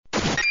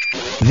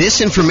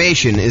This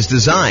information is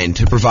designed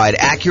to provide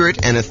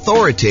accurate and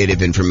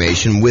authoritative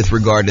information with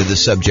regard to the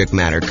subject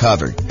matter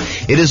covered.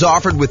 It is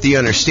offered with the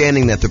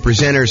understanding that the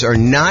presenters are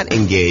not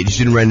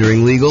engaged in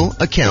rendering legal,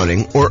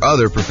 accounting, or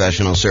other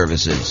professional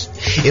services.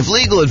 If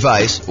legal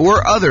advice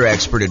or other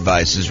expert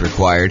advice is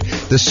required,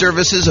 the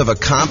services of a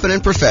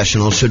competent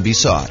professional should be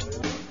sought.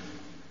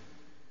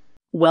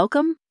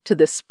 Welcome to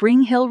the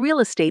Spring Hill Real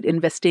Estate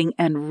Investing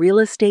and Real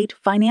Estate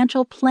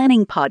Financial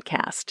Planning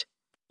Podcast.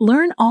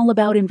 Learn all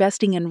about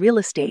investing in real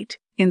estate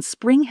in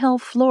Spring Hill,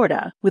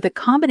 Florida, with a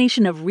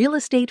combination of real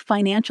estate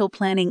financial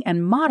planning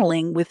and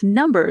modeling with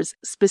numbers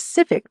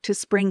specific to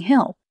Spring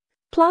Hill,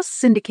 plus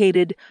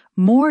syndicated,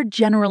 more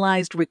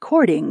generalized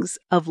recordings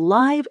of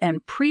live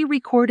and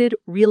pre-recorded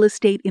real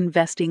estate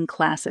investing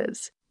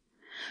classes.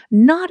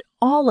 Not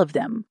all of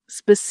them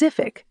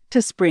specific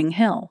to Spring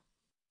Hill.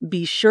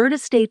 Be sure to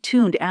stay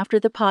tuned after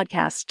the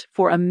podcast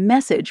for a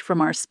message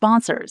from our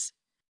sponsors.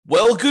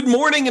 Well, good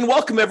morning and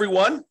welcome,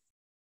 everyone.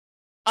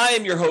 I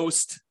am your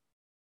host,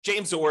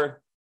 James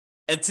Orr,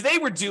 and today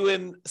we're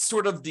doing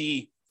sort of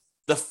the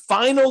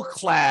final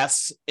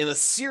class in a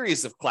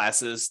series of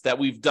classes that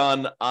we've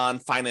done on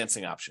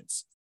financing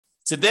options.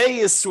 Today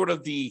is sort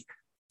of the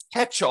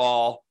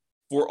catch-all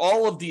for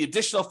all of the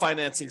additional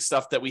financing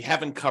stuff that we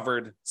haven't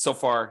covered so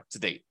far to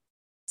date.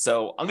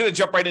 So I'm going to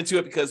jump right into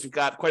it because we've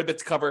got quite a bit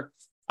to cover,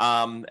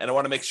 and I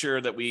want to make sure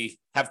that we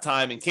have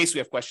time in case we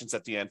have questions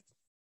at the end.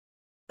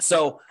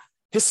 So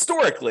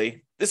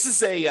historically, this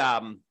is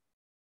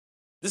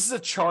a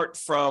chart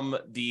from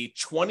the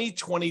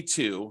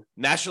 2022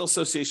 National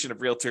Association of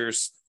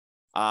Realtors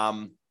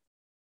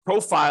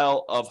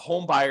profile of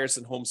home buyers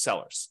and home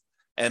sellers.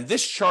 And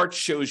this chart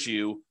shows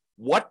you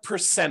what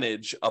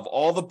percentage of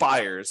all the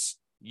buyers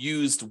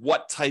used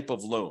what type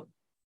of loan.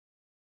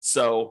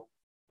 So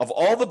of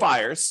all the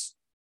buyers,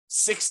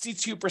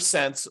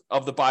 62%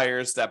 of the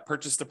buyers that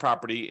purchased the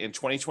property in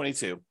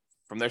 2022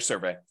 from their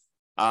survey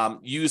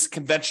used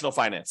conventional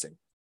financing.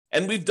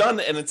 And we've done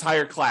an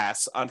entire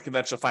class on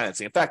conventional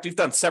financing. In fact, we've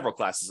done several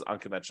classes on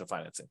conventional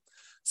financing.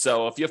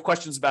 So if you have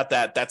questions about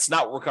that, that's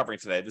not what we're covering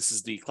today. This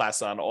is the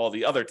class on all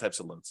the other types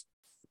of loans.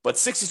 But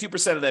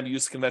 62% of them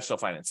used conventional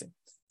financing.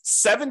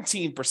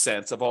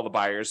 17% of all the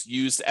buyers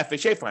used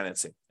FHA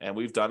financing. And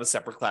we've done a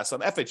separate class on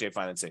FHA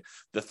financing.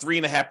 The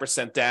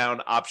 3.5%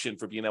 down option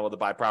for being able to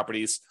buy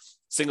properties,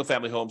 single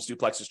family homes,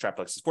 duplexes,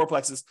 triplexes,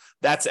 fourplexes,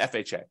 that's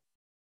FHA.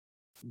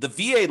 The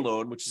VA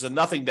loan, which is a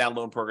nothing down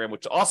loan program,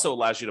 which also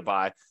allows you to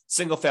buy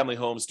single family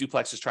homes,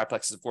 duplexes,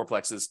 triplexes, and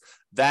fourplexes.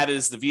 That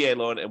is the VA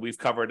loan, and we've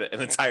covered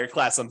an entire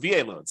class on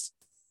VA loans.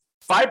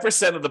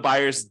 5% of the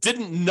buyers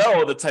didn't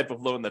know the type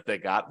of loan that they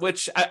got,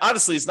 which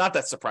honestly is not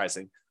that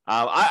surprising.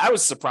 I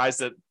was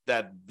surprised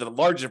that the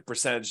larger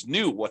percentage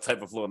knew what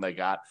type of loan they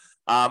got.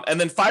 And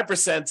then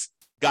 5%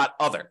 got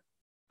other.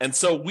 And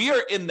so we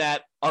are in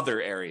that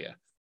other area.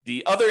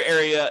 The other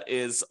area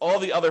is all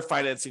the other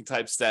financing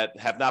types that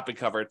have not been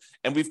covered,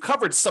 and we've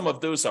covered some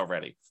of those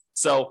already.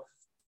 So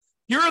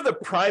here are the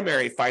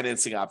primary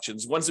financing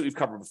options, ones that we've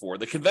covered before.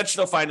 The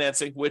conventional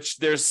financing, which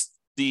there's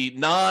the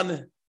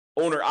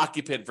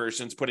non-owner-occupant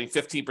versions, putting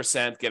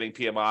 15%, getting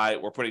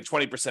PMI, or putting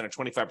 20% or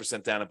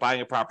 25% down and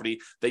buying a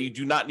property that you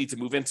do not need to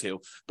move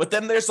into. But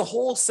then there's a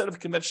whole set of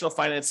conventional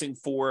financing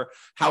for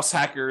house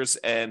hackers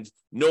and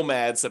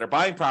nomads that are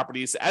buying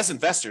properties as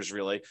investors,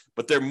 really,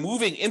 but they're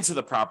moving into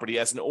the property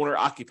as an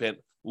owner-occupant,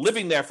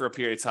 living there for a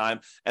period of time,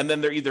 and then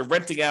they're either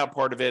renting out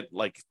part of it,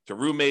 like to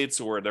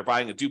roommates, or they're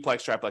buying a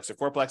duplex, triplex, or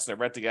fourplex, and they're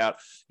renting out,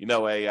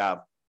 a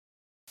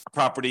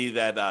property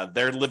that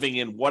they're living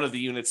in one of the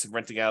units and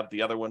renting out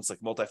the other ones, like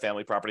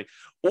multifamily property,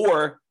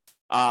 or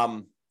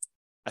I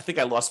think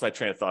I lost my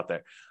train of thought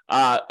there,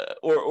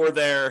 or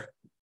they're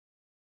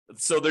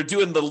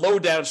doing the low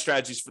down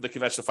strategies for the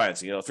conventional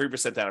financing,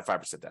 3% down or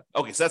 5% down.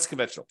 Okay, so that's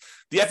conventional.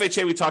 The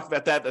FHA, we talked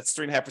about that. That's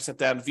 3.5%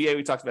 down. VA,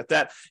 we talked about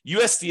that.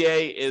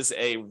 USDA is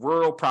a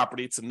rural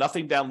property. It's a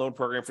nothing down loan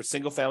program for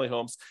single family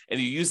homes,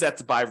 and you use that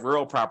to buy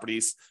rural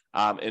properties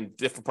in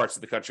different parts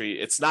of the country.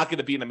 It's not going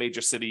to be in a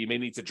major city. You may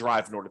need to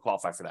drive in order to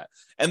qualify for that.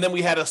 And then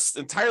we had an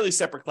entirely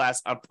separate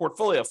class on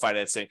portfolio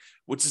financing,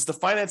 which is the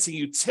financing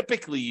you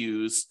typically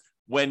use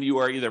when you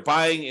are either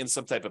buying in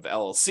some type of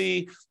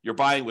LLC, you're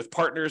buying with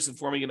partners and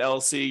forming an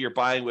LLC, you're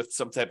buying with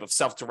some type of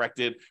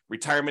self-directed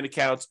retirement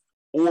account,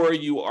 or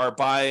you are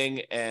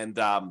buying and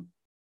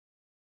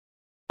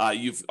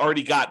you've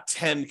already got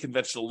 10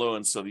 conventional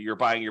loans, so that you're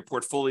buying your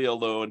portfolio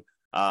loan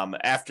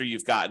after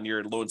you've gotten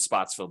your loan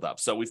spots filled up.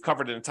 So we've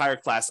covered an entire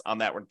class on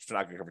that. We're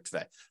not going to cover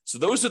today. So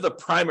those are the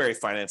primary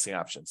financing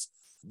options.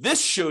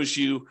 This shows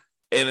you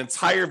an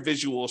entire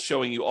visual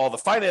showing you all the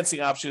financing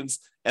options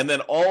and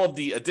then all of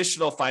the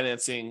additional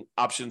financing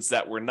options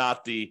that were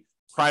not the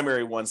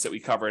primary ones that we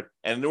covered.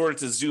 And in order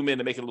to zoom in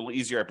and make it a little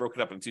easier, I broke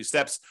it up in 2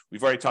 steps.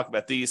 We've already talked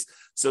about these.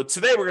 So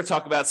today we're going to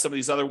talk about some of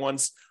these other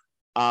ones.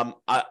 I'm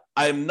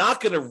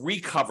not going to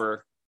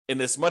recover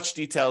in as much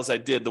detail as I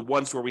did the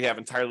ones where we have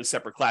entirely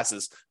separate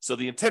classes. So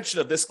the intention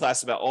of this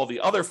class about all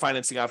the other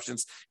financing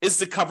options is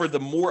to cover the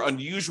more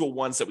unusual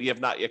ones that we have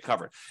not yet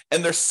covered.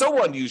 And they're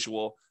so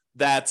unusual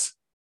that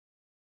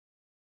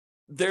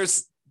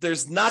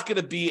there's not going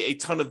to be a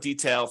ton of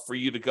detail for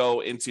you to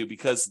go into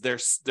because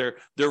they're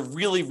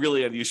really,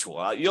 really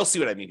unusual. You'll see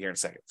what I mean here in a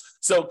second.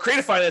 So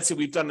creative financing,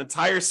 we've done an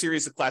entire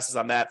series of classes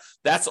on that.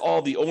 That's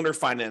all the owner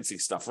financing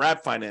stuff,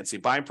 wrap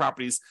financing, buying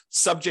properties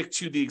subject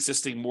to the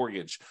existing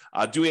mortgage,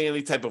 doing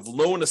any type of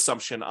loan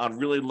assumption on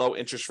really low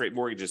interest rate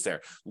mortgages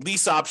there,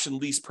 lease option,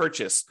 lease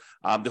purchase,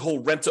 the whole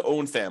rent to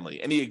own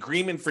family, any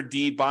agreement for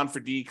deed, bond for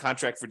deed,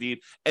 contract for deed,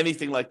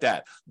 anything like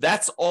that.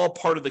 That's all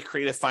part of the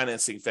creative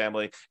financing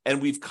family.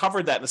 And we've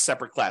covered that in a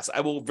separate class.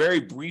 I will very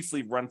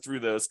briefly run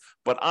through those,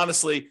 but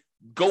honestly,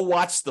 go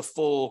watch the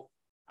full,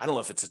 I don't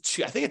know if it's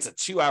I think it's a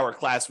 2-hour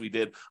class we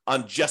did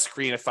on just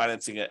creative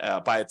financing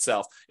by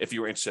itself, if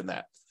you were interested in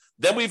that.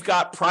 Then we've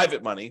got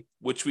private money,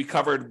 which we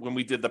covered when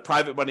we did the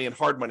private money and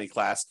hard money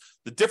class.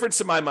 The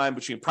difference in my mind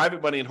between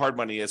private money and hard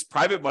money is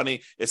private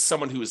money is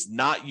someone who is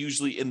not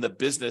usually in the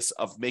business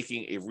of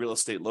making a real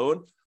estate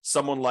loan.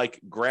 Someone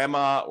like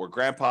grandma or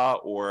grandpa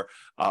or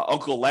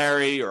Uncle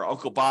Larry or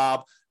Uncle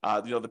Bob,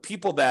 the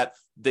people that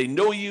they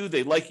know you,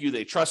 they like you,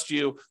 they trust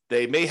you.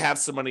 They may have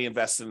some money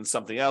invested in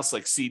something else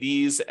like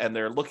CDs, and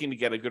they're looking to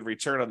get a good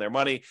return on their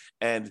money.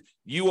 And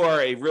you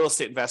are a real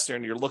estate investor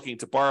and you're looking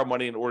to borrow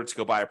money in order to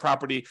go buy a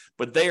property,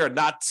 but they are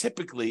not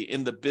typically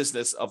in the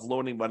business of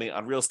loaning money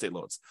on real estate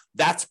loans.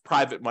 That's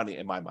private money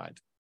in my mind.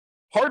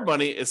 Hard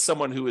money is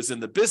someone who is in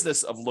the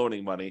business of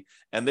loaning money,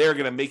 and they're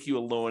going to make you a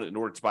loan in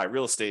order to buy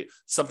real estate,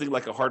 something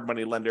like a hard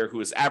money lender who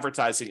is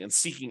advertising and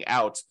seeking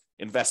out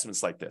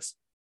investments like this.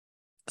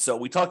 So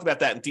we talked about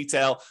that in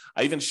detail.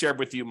 I even shared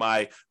with you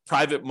my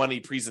private money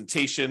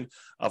presentation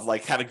of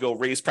like how to go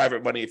raise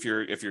private money if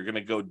you're going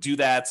to go do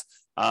that.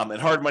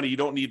 And hard money, you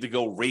don't need to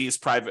go raise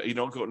private. You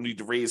don't need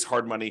to raise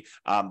hard money.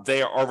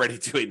 They are already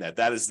doing that.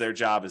 That is their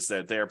job, is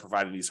that they are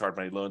providing these hard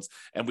money loans.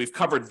 And we've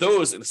covered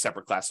those in a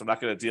separate class. So I'm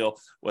not going to deal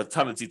with a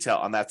ton of detail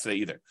on that today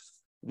either.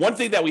 One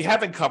thing that we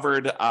haven't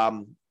covered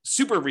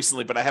super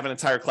recently, but I have an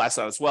entire class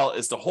on as well,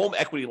 is the home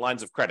equity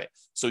lines of credit.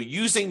 So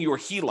using your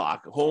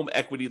HELOC, home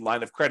equity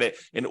line of credit,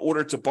 in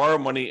order to borrow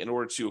money in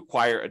order to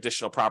acquire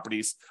additional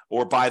properties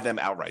or buy them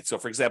outright. So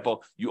for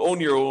example, you own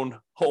your own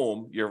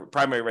home, your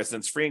primary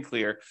residence free and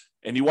clear,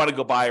 and you want to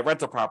go buy a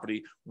rental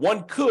property.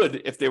 One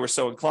could, if they were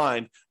so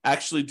inclined,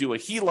 actually do a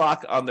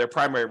HELOC on their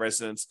primary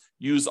residence,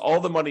 use all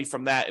the money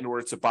from that in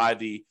order to buy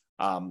the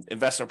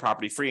investment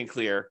property free and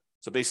clear.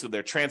 So basically,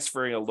 they're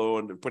transferring a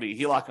loan, they're putting a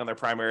HELOC on their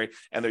primary,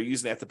 and they're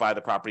using that to buy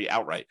the property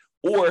outright.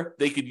 Or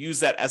they could use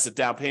that as a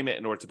down payment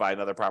in order to buy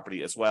another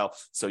property as well.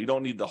 So you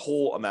don't need the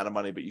whole amount of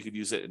money, but you could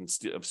use it and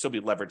still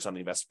be leveraged on the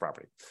invested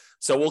property.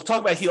 So we'll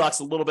talk about HELOCs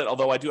a little bit,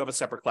 although I do have a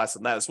separate class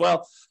on that as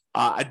well.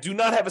 I do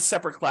not have a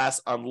separate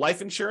class on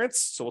life insurance,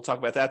 so we'll talk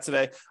about that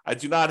today. I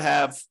do not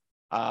have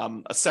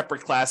a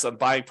separate class on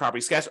buying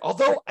properties cash,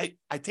 although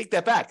I take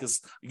that back,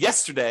 because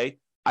yesterday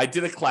I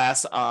did a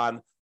class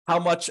on how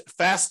much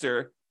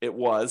faster it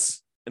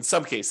was, in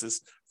some cases,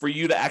 for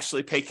you to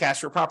actually pay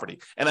cash for property.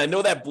 And I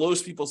know that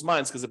blows people's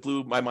minds because it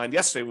blew my mind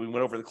yesterday when we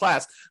went over the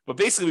class. But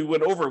basically,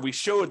 we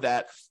showed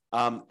that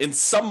in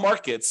some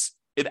markets,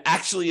 it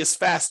actually is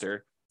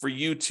faster for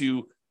you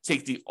to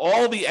take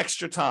all the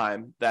extra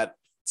time, that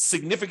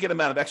significant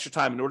amount of extra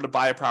time, in order to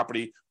buy a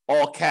property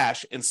all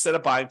cash instead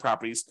of buying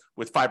properties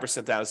with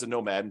 5% down as a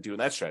nomad and doing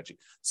that strategy.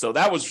 So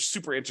that was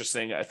super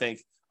interesting, I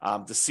think,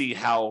 to see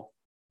how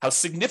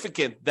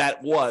significant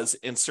that was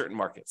in certain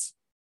markets.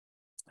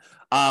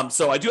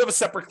 So I do have a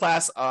separate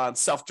class on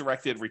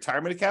self-directed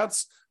retirement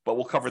accounts, but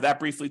we'll cover that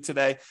briefly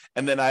today.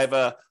 And then I've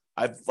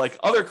like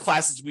other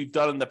classes we've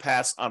done in the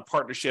past on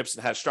partnerships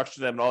and how to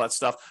structure them and all that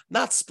stuff,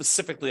 not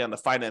specifically on the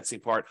financing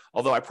part,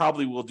 although I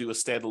probably will do a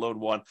standalone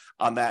one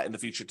on that in the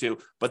future too.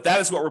 But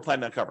that is what we're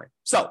planning on covering.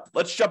 So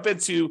let's jump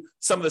into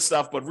some of the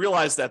stuff, but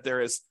realize that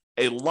there is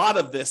a lot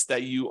of this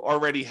that you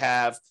already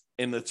have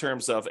in the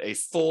terms of a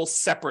full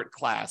separate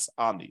class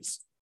on these.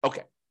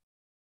 Okay.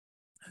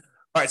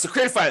 All right, so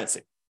creative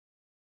financing.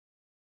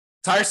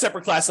 Entire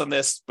separate class on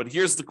this, but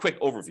here's the quick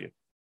overview.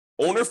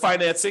 Owner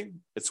financing,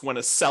 it's when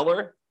a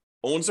seller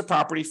owns a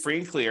property free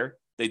and clear,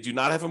 they do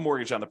not have a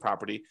mortgage on the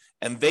property,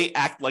 and they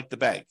act like the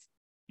bank.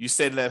 You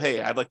say to them,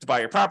 hey, I'd like to buy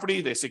your property.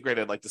 They say, great,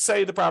 I'd like to sell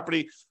you the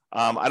property.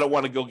 I don't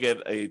want to go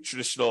get a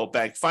traditional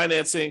bank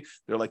financing.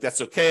 They're like,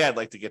 that's okay. I'd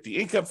like to get the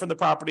income from the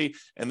property.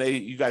 And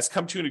you guys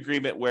come to an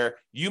agreement where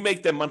you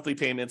make them monthly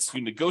payments,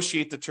 you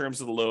negotiate the terms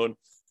of the loan,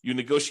 you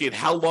negotiate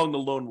how long the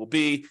loan will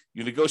be.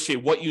 You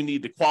negotiate what you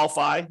need to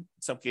qualify. In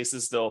some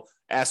cases, they'll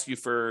ask you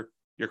for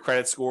your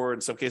credit score.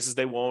 In some cases,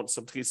 they won't.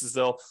 Some cases,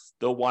 they'll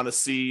want to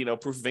see,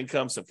 proof of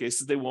income. Some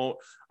cases, they won't.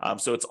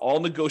 So it's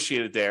all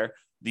negotiated there.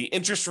 The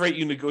interest rate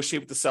you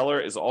negotiate with the seller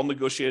is all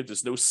negotiated.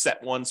 There's no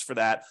set ones for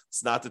that.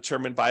 It's not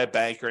determined by a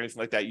bank or anything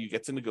like that. You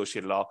get to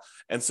negotiate it all.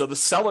 And so the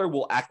seller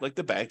will act like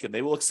the bank, and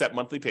they will accept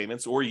monthly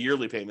payments or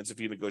yearly payments if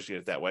you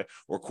negotiate it that way,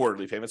 or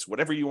quarterly payments,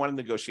 whatever you want to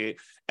negotiate.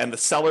 And the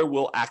seller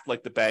will act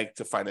like the bank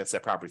to finance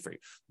that property for you.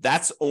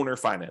 That's owner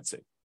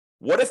financing.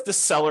 What if the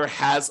seller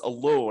has a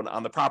loan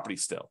on the property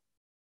still?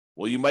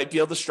 Well, you might be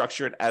able to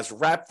structure it as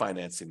wrap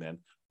financing then,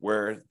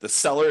 where the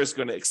seller is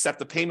going to accept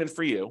the payment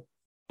for you.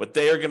 but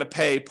they are going to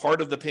pay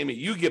part of the payment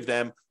you give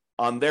them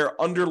on their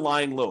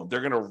underlying loan.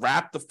 They're going to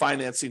wrap the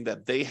financing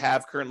that they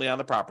have currently on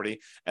the property,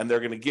 and they're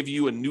going to give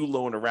you a new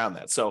loan around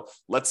that. So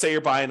let's say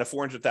you're buying a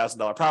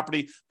 $400,000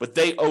 property, but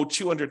they owe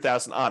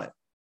 $200,000 on it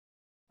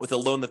with a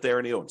loan that they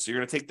already own. So you're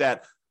going to take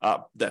that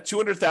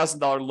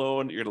 $200,000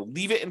 loan, you're going to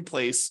leave it in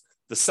place.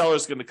 The seller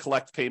is going to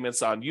collect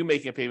payments on you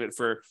making a payment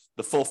for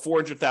the full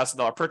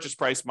 $400,000 purchase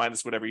price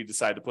minus whatever you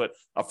decide to put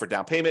up for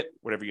down payment,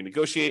 whatever you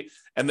negotiate.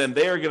 And then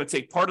they are going to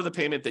take part of the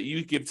payment that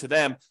you give to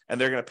them, and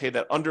they're going to pay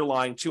that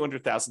underlying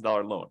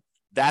 $200,000 loan.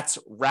 That's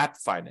wrap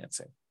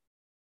financing.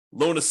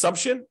 Loan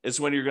assumption is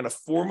when you're going to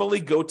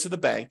formally go to the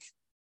bank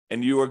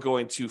and you are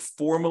going to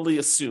formally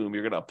assume,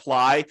 you're going to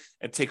apply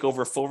and take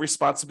over full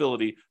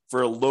responsibility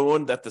for a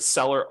loan that the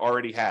seller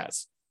already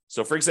has.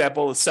 So, for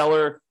example, the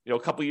seller, a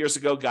couple of years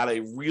ago got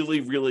a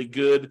really, really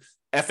good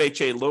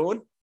FHA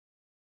loan,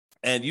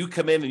 and you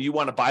come in and you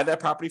want to buy that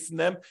property from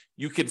them.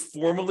 You can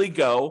formally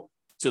go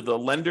to the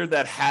lender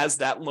that has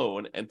that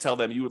loan and tell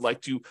them you would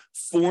like to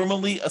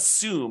formally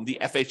assume the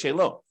FHA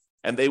loan.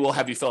 And they will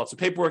have you fill out some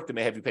paperwork. They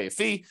may have you pay a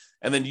fee,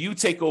 and then you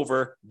take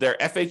over their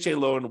FHA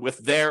loan with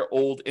their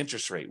old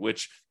interest rate,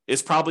 which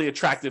is probably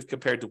attractive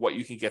compared to what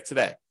you can get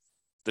today.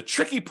 The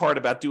tricky part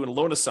about doing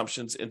loan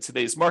assumptions in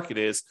today's market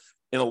is,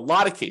 in a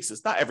lot of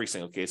cases, not every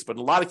single case, but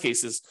in a lot of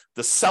cases,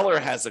 the seller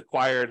has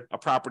acquired a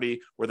property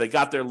where they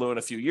got their loan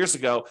a few years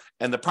ago,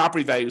 and the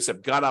property values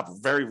have gone up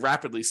very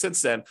rapidly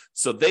since then.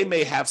 So they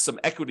may have some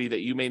equity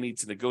that you may need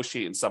to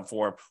negotiate in some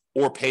form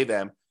or pay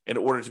them in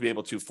order to be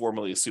able to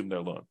formally assume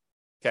their loan.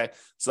 Okay,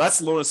 so that's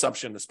loan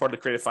assumption. That's part of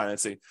creative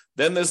financing.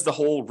 Then there's the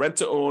whole rent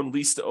to own,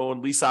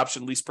 lease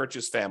option, lease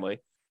purchase family,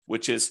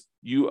 which is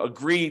you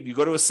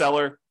go to a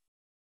seller.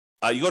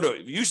 You go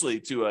to usually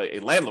to a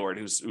landlord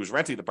who's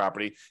renting the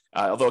property,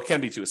 although it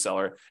can be to a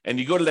seller, and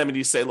you go to them and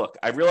you say, look,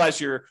 I realize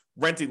you're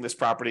renting this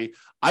property.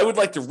 I would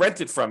like to rent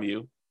it from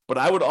you, but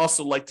I would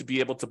also like to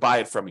be able to buy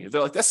it from you.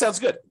 They're like, that sounds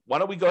good. Why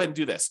don't we go ahead and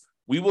do this?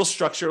 We will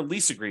structure a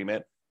lease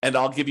agreement, and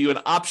I'll give you an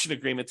option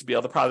agreement to be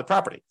able to buy the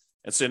property.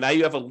 And so now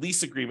you have a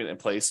lease agreement in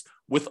place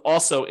with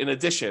also, in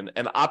addition,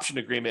 an option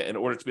agreement in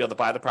order to be able to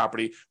buy the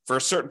property for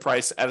a certain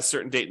price at a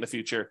certain date in the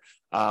future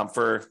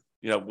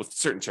with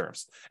certain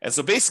terms. And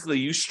so basically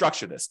you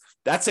structure this.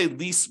 That's a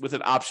lease with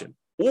an option.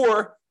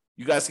 Or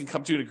you guys can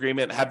come to an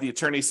agreement and have the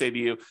attorney say to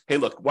you, hey,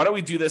 look, why don't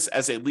we do this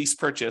as a lease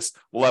purchase?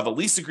 We'll have a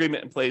lease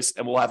agreement in place,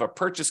 and we'll have a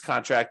purchase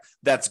contract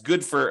that's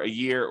good for a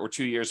year or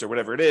 2 years or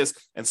whatever it is.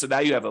 And so now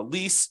you have a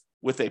lease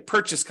with a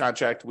purchase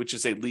contract, which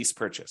is a lease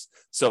purchase.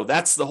 So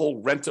that's the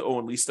whole rent to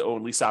own,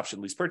 lease option,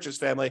 lease purchase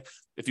family,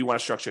 if you want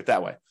to structure it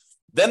that way.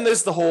 Then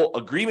there's the whole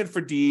agreement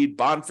for deed,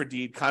 bond for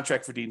deed,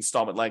 contract for deed,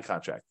 installment land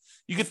contract.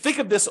 You could think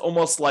of this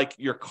almost like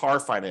your car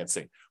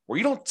financing, where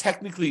you don't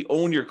technically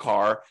own your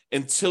car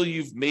until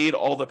you've made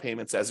all the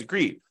payments as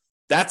agreed.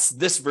 That's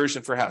this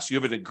version for house. You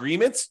have an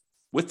agreement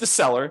with the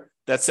seller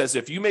that says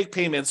if you make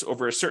payments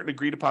over a certain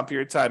agreed upon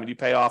period of time and you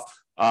pay off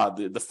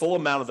the full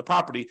amount of the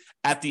property,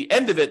 at the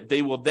end of it,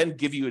 they will then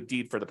give you a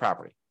deed for the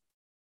property.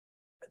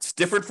 It's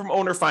different from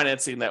owner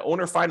financing. That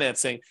owner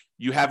financing,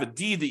 you have a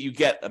deed that you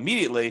get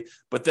immediately,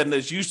 but then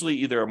there's usually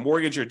either a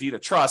mortgage or deed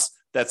of trust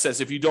that says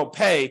if you don't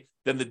pay,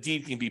 then the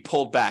deed can be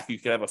pulled back. You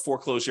can have a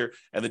foreclosure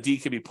and the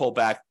deed can be pulled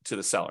back to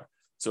the seller.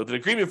 So with an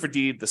agreement for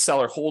deed, the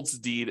seller holds the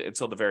deed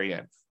until the very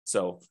end.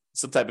 So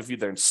some type of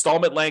either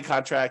installment land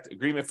contract,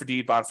 agreement for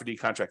deed, bond for deed,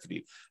 contract for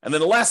deed. And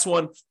then the last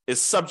one is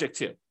subject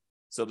to.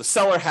 So the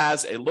seller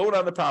has a loan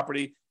on the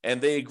property and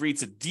they agree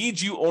to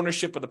deed you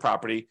ownership of the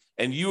property,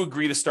 and you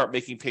agree to start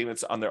making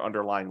payments on their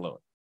underlying loan.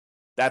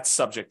 That's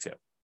subject to.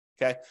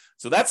 Okay,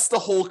 so that's the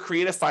whole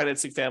creative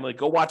financing family.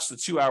 Go watch the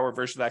 2-hour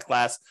version of that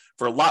class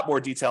for a lot more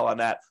detail on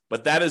that.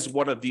 But that is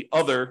one of the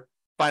other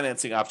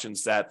financing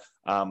options that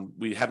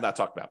we have not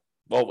talked about.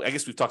 Well, I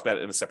guess we've talked about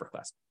it in a separate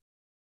class.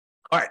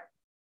 All right,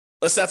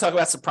 let's now talk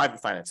about some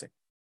private financing.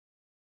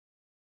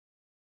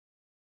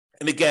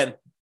 And again,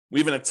 we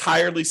have an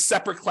entirely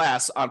separate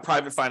class on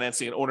private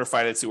financing and owner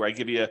financing where I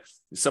give you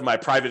some of my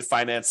private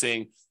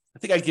financing. I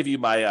think I give you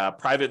my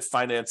private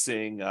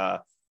financing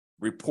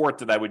report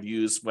that I would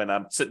use when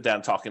I'm sitting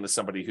down talking to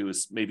somebody who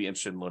is maybe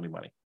interested in loaning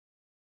money.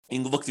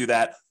 You can look through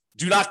that.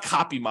 Do not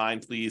copy mine,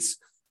 please.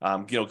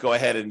 Go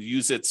ahead and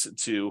use it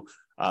to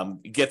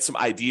get some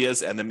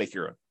ideas and then make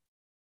your own.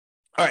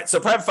 All right, so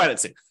private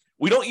financing.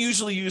 We don't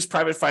usually use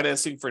private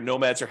financing for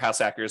nomads or house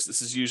hackers.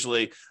 This is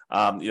usually,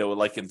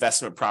 like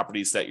investment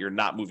properties that you're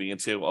not moving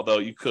into, although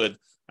you could,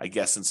 I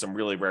guess, in some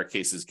really rare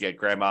cases, get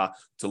grandma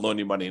to loan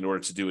you money in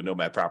order to do a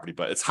nomad property,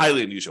 but it's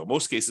highly unusual.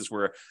 Most cases,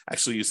 we're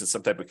actually using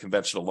some type of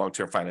conventional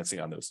long-term financing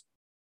on those.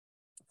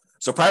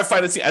 So private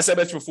financing, as I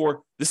mentioned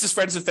before, this is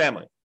friends and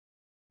family.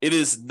 It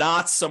is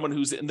not someone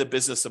who's in the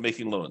business of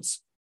making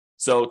loans.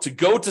 So to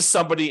go to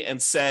somebody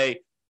and say,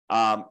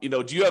 do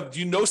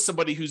you know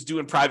somebody who's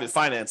doing private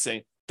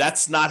financing?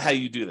 That's not how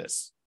you do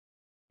this.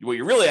 What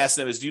you're really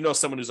asking them is, do you know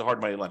someone who's a hard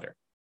money lender?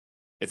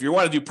 If you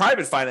want to do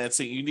private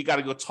financing, you got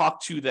to go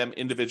talk to them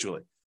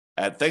individually.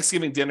 At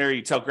Thanksgiving dinner,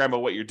 you tell grandma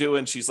what you're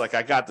doing. She's like,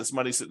 I got this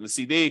money sitting in the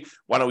CD.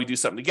 Why don't we do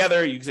something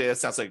together? You can say, that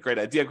sounds like a great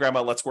idea,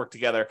 grandma. Let's work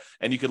together.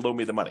 And you can loan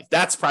me the money.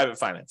 That's private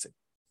financing.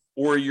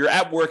 Or you're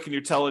at work and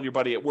you're telling your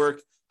buddy at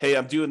work, hey,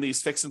 I'm doing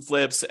these fix and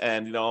flips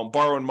and, I'm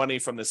borrowing money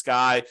from this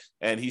guy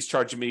and he's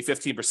charging me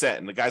 15%.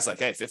 And the guy's like,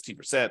 hey,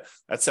 15%,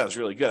 that sounds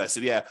really good. I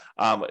said, yeah.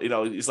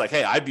 He's like,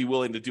 hey, I'd be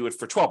willing to do it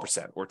for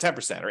 12% or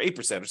 10% or 8%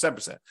 or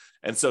 7%.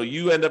 And so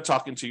you end up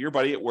talking to your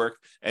buddy at work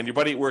and your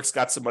buddy at work's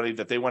got some money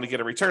that they want to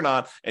get a return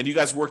on. And you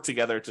guys work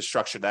together to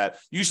structure that,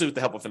 usually with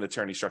the help of an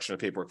attorney structuring the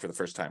paperwork for the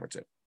first time or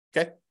two.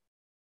 Okay.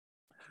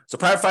 So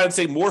private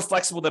financing, more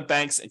flexible than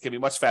banks and can be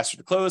much faster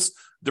to close.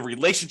 The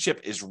relationship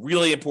is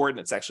really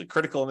important. It's actually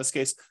critical in this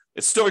case.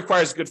 It still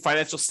requires a good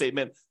financial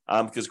statement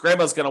because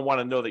grandma's going to want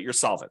to know that you're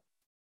solvent,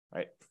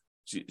 right?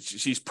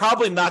 She's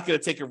probably not going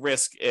to take a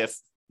risk if,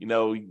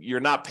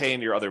 you're not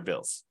paying your other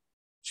bills.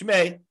 She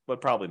may,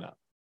 but probably not.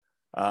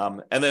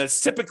 And then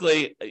it's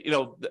typically,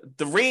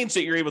 the range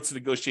that you're able to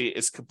negotiate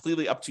is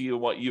completely up to you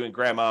and what you and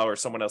grandma or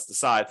someone else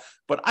decide.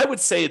 But I would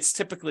say it's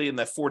typically in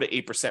that 4 to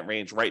 8%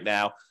 range right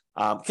now.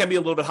 Can be a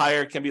little bit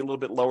higher, can be a little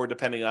bit lower,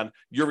 depending on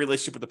your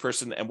relationship with the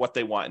person and what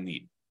they want and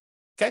need.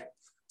 Okay,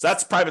 so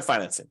that's private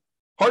financing.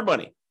 Hard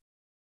money,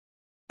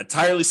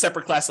 entirely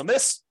separate class on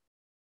this.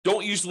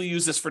 Don't usually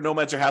use this for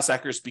nomads or house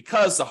hackers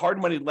because the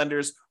hard money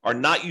lenders are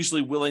not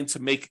usually willing to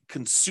make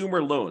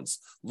consumer loans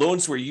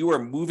where you are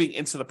moving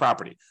into the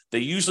property. They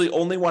usually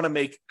only want to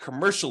make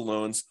commercial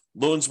loans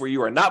where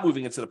you are not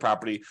moving into the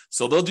property.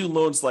 So they'll do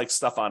loans like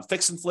stuff on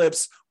fix and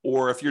flips,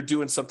 or if you're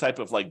doing some type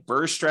of like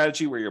BRRRR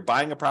strategy where you're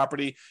buying a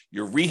property,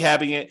 you're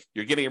rehabbing it,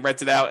 you're getting it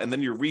rented out, and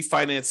then you're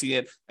refinancing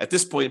it at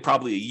this point,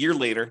 probably a year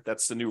later.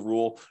 That's the new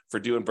rule for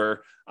doing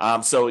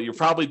BRRRR. So you're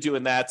probably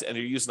doing that and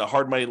you're using a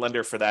hard money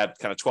lender for that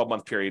kind of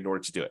 12-month period in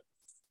order to do it.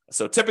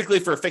 So typically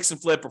for a fix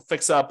and flip or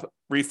fix up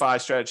refi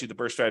strategy, the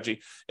BRRRR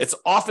strategy, it's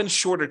often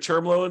shorter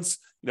term loans.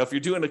 If you're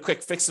doing a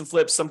quick fix and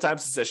flip,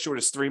 sometimes it's as short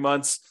as 3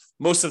 months.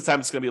 Most of the time,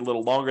 it's going to be a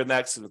little longer than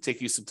that, so it'll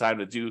take you some time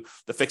to do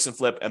the fix and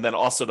flip and then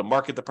also to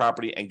market the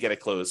property and get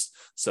it closed.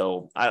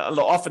 So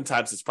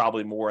oftentimes, it's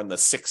probably more in the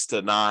 6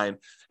 to 9.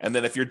 And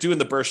then if you're doing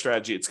the BRRRR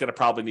strategy, it's going to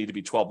probably need to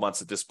be 12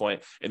 months at this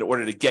point in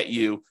order to get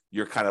you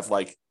your kind of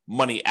like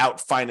money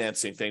out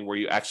financing thing where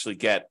you actually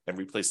get and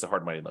replace the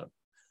hard money loan.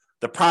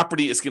 The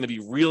property is going to be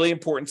really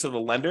important to the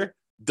lender.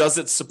 Does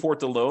it support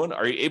the loan?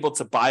 Are you able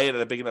to buy it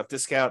at a big enough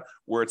discount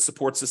where it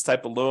supports this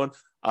type of loan?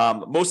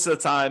 Most of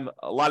the time,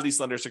 a lot of these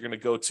lenders are going to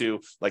go to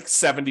like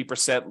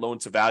 70% loan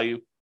to value,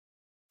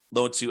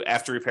 loan to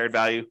after repaired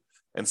value.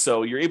 And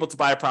so you're able to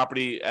buy a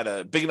property at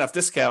a big enough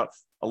discount.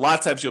 A lot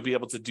of times you'll be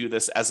able to do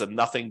this as a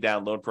nothing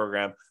down loan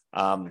program.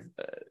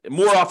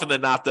 More often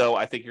than not, though,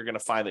 I think you're going to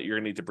find that you're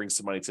going to need to bring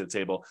some money to the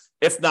table,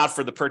 if not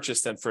for the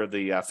purchase, then for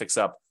the fix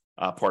up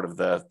part of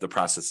the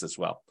process as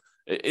well.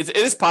 It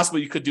is possible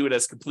you could do it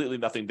as completely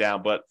nothing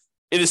down, but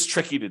it is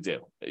tricky to do.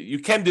 You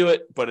can do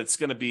it, but it's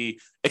going to be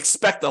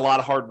expect a lot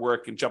of hard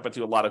work and jump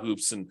into a lot of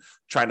hoops and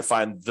trying to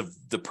find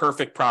the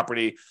perfect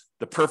property,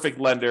 the perfect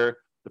lender,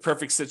 the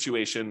perfect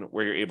situation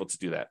where you're able to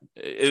do that.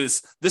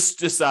 This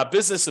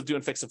business of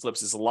doing fix and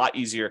flips is a lot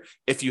easier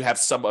if you have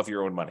some of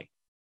your own money.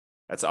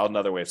 That's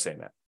another way of saying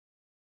that.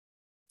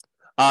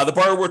 The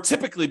borrower will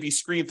typically be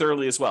screened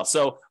thoroughly as well.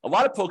 So a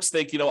lot of folks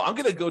think, I'm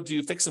going to go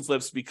do fix and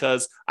flips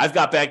because I've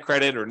got bad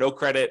credit or no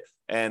credit.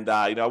 And,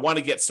 I want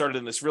to get started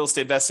in this real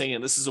estate investing.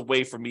 And this is a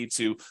way for me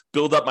to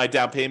build up my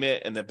down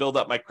payment and then build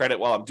up my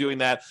credit while I'm doing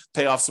that,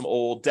 pay off some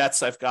old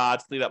debts I've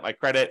got, clean up my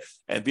credit,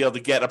 and be able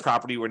to get a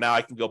property where now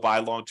I can go buy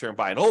long-term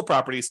buy and hold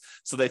properties.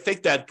 So they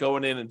think that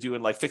going in and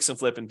doing like fix and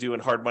flip and doing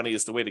hard money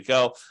is the way to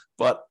go.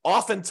 But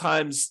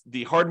oftentimes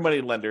the hard money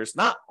lenders,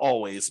 not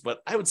always, but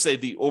I would say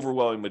the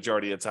overwhelming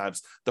majority of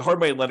times, the hard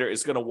money lender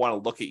is going to want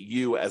to look at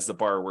you as the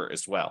borrower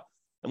as well.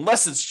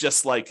 Unless it's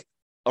just like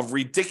a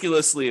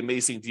ridiculously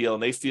amazing deal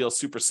and they feel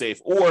super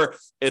safe, or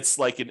it's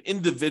like an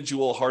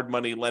individual hard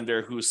money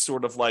lender who's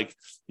sort of like,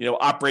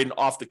 operating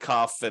off the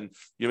cuff and,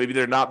 maybe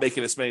they're not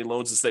making as many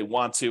loans as they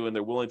want to, and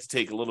they're willing to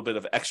take a little bit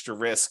of extra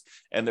risk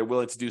and they're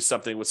willing to do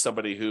something with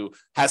somebody who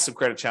has some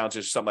credit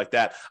challenges or something like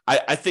that.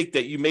 I think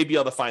that you may be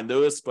able to find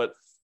those, but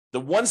the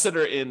ones that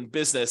are in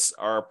business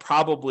are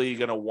probably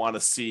going to want to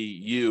see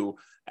you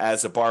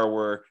as a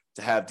borrower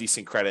to have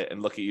decent credit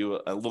and look at you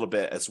a little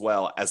bit as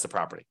well as the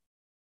property.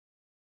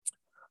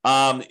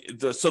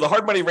 So the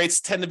hard money rates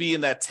tend to be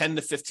in that 10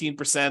 to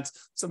 15%,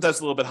 sometimes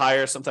a little bit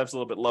higher, sometimes a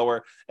little bit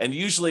lower, and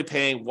usually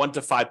paying 1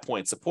 to 5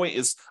 points. A point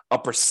is a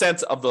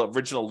percent of the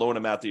original loan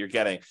amount that you're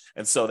getting.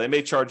 And so they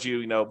may charge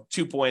you,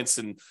 2 points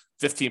and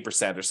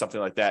 15% or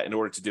something like that in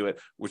order to do it,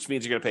 which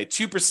means you're going to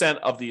pay 2%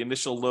 of the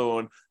initial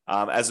loan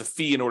as a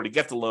fee in order to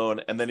get the loan.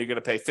 And then you're going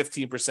to pay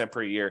 15%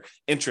 per year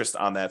interest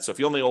on that. So if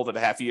you only hold it a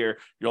half year,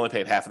 you're only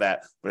paying half of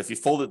that. But if you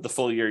fold it the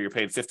full year, you're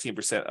paying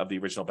 15% of the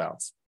original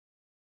balance.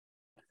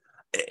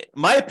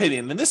 My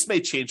opinion, and this may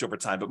change over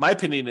time, but my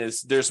opinion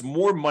is there's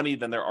more money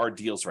than there are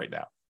deals right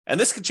now. And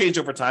this could change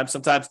over time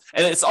sometimes.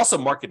 And it's also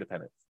market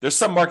dependent. There's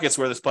some markets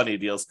where there's plenty of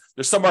deals.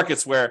 There's some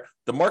markets where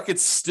the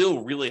market's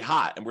still really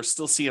hot and we're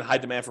still seeing high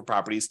demand for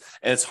properties.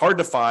 And it's hard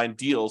to find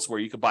deals where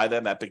you can buy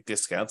them at big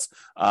discounts,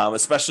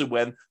 especially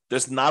when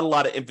there's not a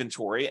lot of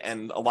inventory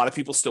and a lot of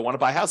people still want to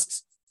buy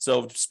houses.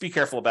 So just be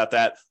careful about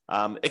that.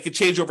 It could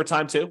change over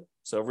time too.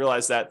 So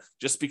realize that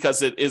just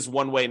because it is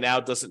one way now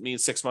doesn't mean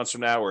 6 months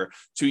from now or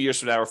 2 years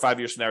from now or 5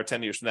 years from now or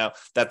 10 years from now,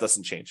 that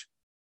doesn't change.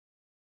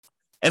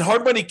 And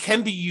hard money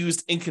can be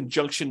used in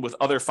conjunction with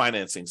other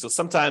financing. So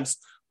sometimes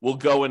we'll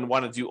go and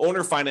want to do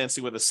owner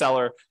financing with a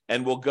seller,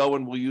 and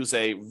we'll use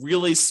a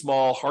really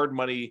small hard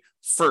money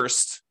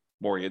first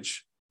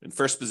mortgage in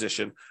first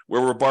position,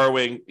 where we're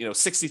borrowing,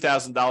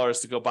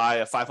 $60,000 to go buy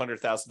a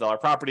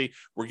 $500,000 property.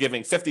 We're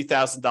giving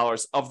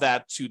 $50,000 of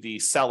that to the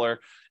seller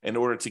in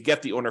order to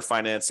get the owner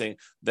financing.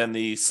 Then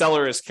the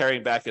seller is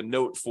carrying back a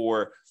note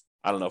for,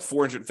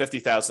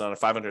 $450,000 on a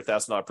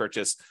 $500,000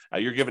 purchase.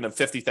 You're giving them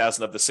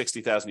 $50,000 of the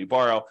 $60,000 you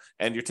borrow,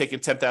 and you're taking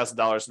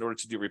 $10,000 in order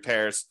to do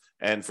repairs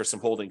and for some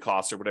holding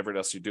costs or whatever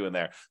else you're doing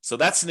there. So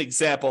that's an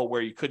example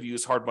where you could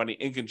use hard money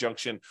in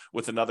conjunction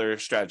with another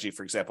strategy,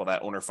 for example,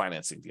 that owner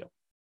financing deal.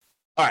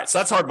 All right, so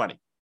that's hard money.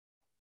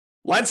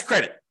 Lines of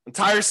credit,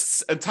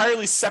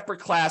 entirely separate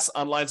class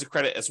on lines of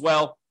credit as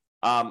well.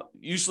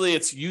 Usually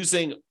it's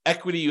using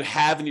equity you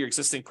have in your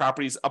existing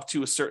properties up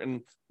to a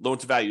certain loan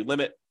to value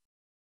limit.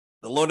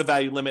 The loan to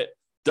value limit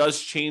does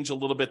change a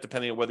little bit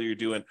depending on whether you're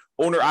doing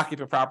owner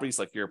occupant properties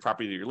like your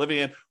property that you're living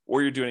in,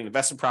 or you're doing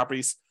investment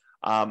properties.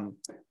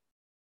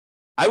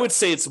 I would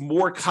say it's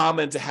more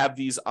common to have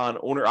these on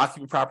owner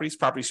occupant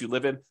properties you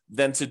live in,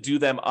 than to do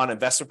them on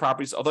investment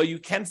properties. Although you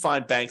can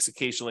find banks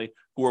occasionally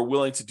who are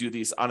willing to do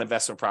these on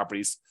investment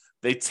properties.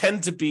 They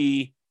tend to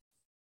be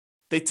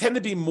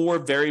more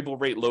variable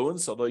rate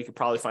loans, although you could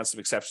probably find some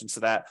exceptions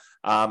to that.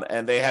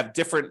 And they have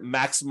different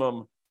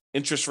maximum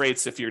interest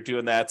rates if you're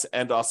doing that,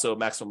 and also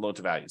maximum loan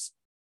to values.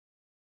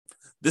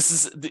 This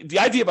is the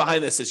idea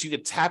behind this is you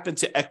can tap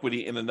into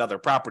equity in another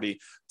property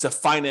to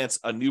finance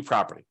a new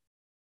property.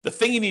 The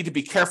thing you need to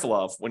be careful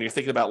of when you're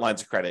thinking about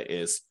lines of credit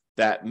is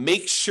that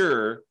make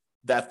sure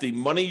that the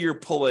money you're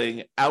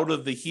pulling out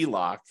of the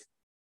HELOC,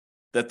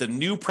 that the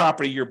new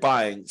property you're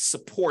buying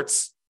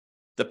supports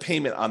the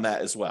payment on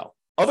that as well.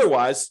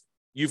 Otherwise,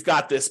 you've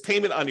got this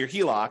payment on your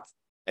HELOC,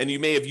 and you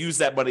may have used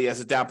that money as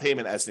a down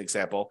payment, as an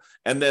example,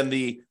 and then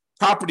the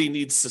property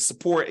needs to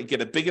support and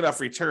get a big enough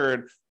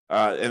return,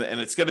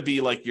 and it's going to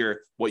be like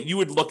what you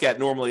would look at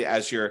normally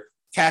as your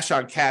cash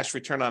on cash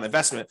return on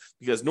investment,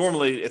 because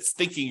normally it's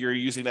thinking you're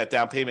using that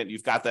down payment,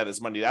 you've got that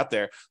as money out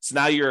there. So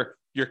now your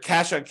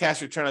cash on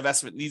cash return on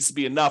investment needs to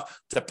be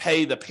enough to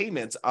pay the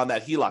payments on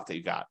that HELOC that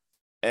you got.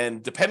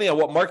 And depending on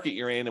what market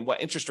you're in and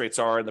what interest rates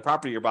are in the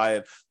property you're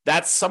buying,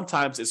 that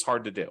sometimes is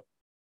hard to do.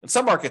 In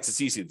some markets,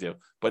 it's easy to do,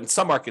 but in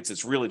some markets,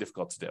 it's really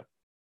difficult to do.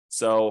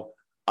 So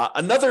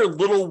another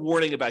little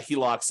warning about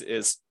HELOCs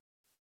is,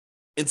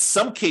 in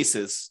some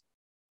cases,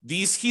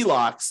 these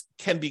HELOCs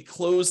can be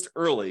closed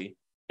early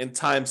in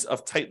times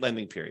of tight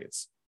lending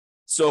periods.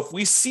 So if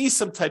we see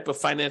some type of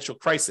financial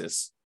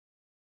crisis,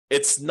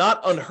 it's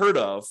not unheard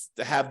of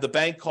to have the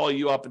bank call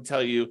you up and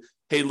tell you,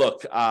 hey,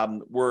 look,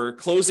 we're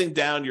closing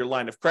down your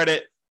line of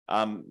credit.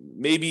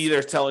 Maybe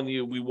they're telling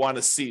you we want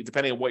to see,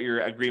 depending on what your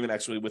agreement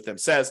actually with them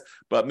says,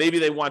 but maybe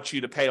they want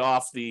you to pay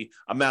off the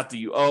amount that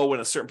you owe in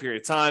a certain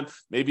period of time.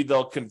 Maybe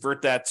they'll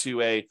convert that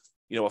to a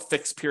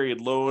fixed period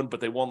loan, but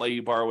they won't let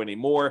you borrow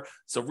anymore.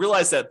 So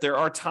realize that there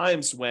are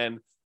times when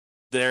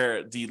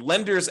the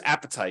lender's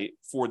appetite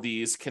for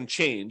these can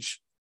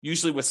change,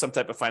 usually with some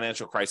type of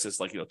financial crisis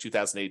like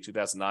 2008,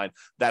 2009,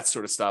 that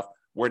sort of stuff,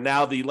 where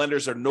now the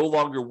lenders are no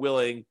longer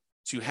willing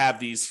to have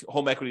these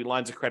home equity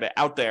lines of credit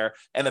out there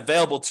and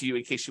available to you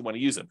in case you want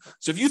to use them.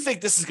 So if you think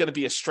this is going to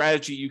be a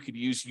strategy you could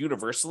use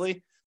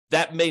universally,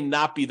 that may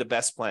not be the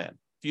best plan.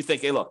 If you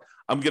think, hey, look,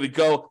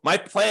 my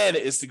plan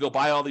is to go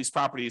buy all these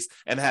properties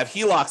and have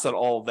HELOCs on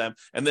all of them,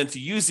 and then to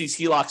use these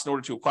HELOCs in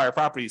order to acquire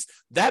properties,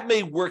 that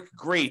may work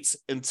great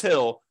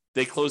until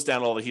they close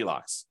down all the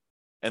HELOCs.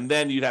 And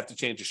then you'd have to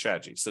change your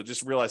strategy. So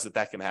just realize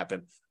that can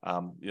happen,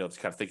 kind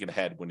of thinking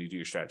ahead when you do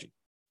your strategy.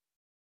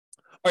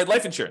 All right,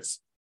 life insurance.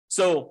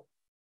 So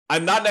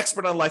I'm not an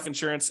expert on life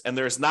insurance, and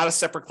there's not a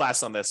separate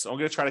class on this. So I'm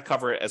going to try to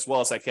cover it as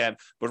well as I can,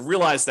 but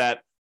realize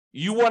that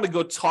you want to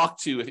go talk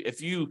to,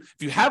 if you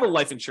have a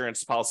life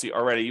insurance policy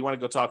already, you want to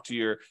go talk to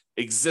your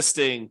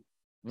existing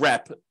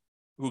rep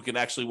who can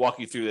actually walk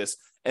you through this.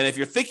 And if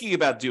you're thinking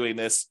about doing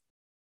this,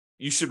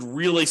 you should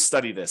really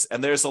study this.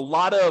 And there's a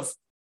lot of,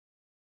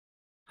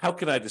 how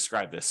can I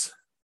describe this?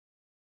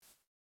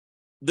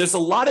 There's a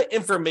lot of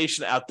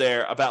information out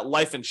there about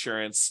life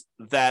insurance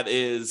that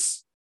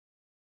is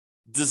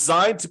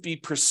designed to be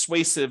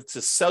persuasive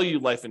to sell you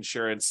life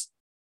insurance,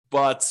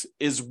 but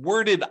is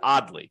worded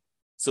oddly.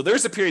 So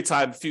there's a period of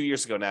time a few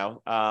years ago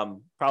now,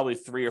 probably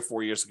 3 or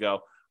 4 years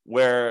ago,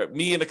 where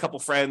me and a couple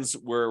friends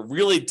were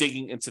really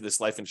digging into this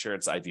life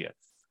insurance idea.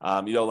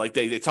 Like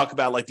they talk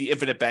about like the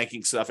infinite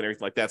banking stuff and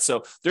everything like that.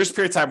 So there's a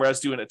period of time where I was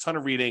doing a ton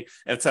of reading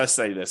and a ton of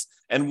study this.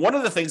 And one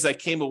of the things I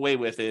came away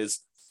with is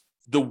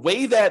the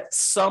way that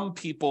some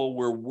people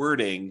were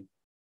wording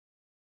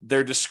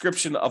their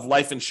description of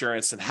life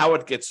insurance and how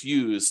it gets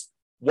used,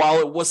 while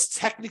it was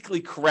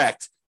technically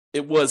correct,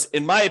 it was,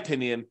 in my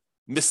opinion,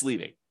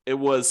 misleading. It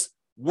was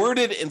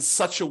worded in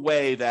such a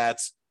way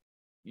that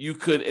you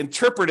could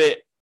interpret it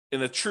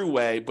in a true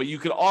way, but you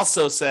could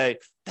also say,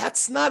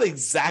 that's not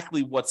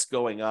exactly what's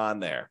going on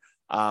there.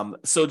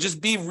 So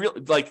just be real,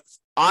 like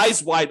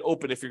eyes wide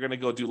open if you're going to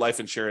go do life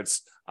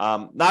insurance.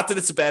 Not that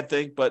it's a bad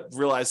thing, but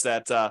realize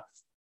that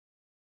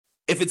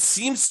if it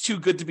seems too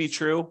good to be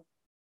true,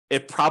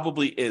 it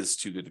probably is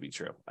too good to be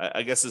true.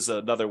 I guess is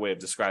another way of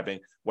describing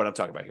what I'm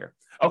talking about here.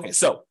 Okay,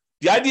 so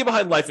the idea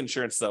behind life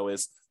insurance, though,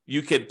 is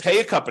you could pay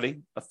a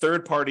company, a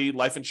third-party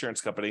life insurance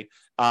company,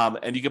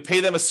 and you can pay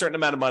them a certain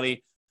amount of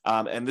money.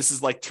 And this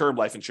is like term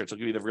life insurance. I'll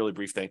give you the really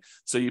brief thing.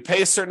 So you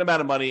pay a certain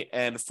amount of money,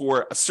 and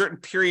for a certain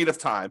period of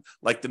time,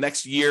 like the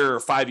next year or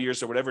 5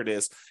 years or whatever it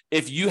is,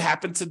 if you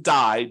happen to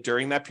die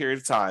during that period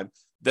of time,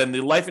 then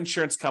the life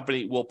insurance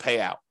company will pay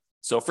out.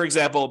 So, for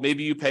example,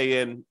 maybe you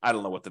pay in, I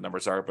don't know what the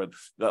numbers are, but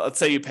let's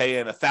say you pay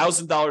in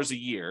 $1,000 a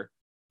year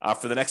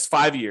for the next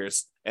 5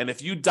 years. And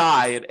if you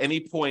die at any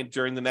point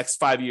during the next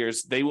 5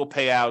 years, they will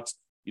pay out,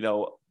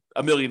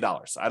 $1 million.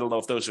 I don't know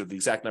if those are the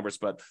exact numbers,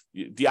 but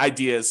the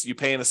idea is you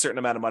pay in a certain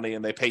amount of money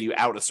and they pay you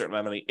out a certain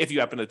amount of money if you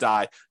happen to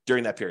die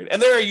during that period.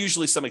 And there are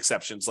usually some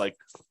exceptions, like,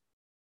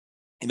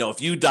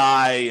 if you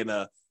die in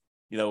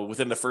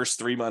within the first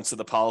 3 months of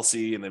the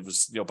policy and it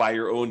was, by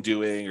your own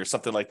doing or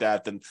something like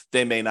that, then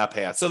they may not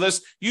pay out. So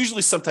there's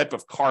usually some type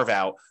of carve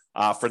out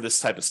for this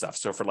type of stuff.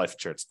 So for life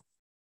insurance.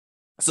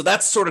 So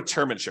that's sort of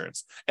term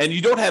insurance, and you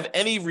don't have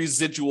any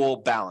residual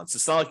balance.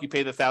 It's not like you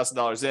pay the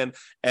 $1,000 in,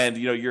 and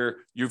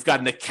you've got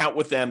an account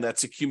with them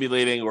that's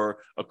accumulating or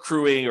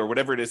accruing or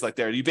whatever it is like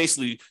there. You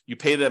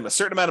pay them a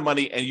certain amount of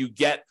money, and you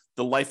get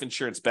the life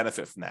insurance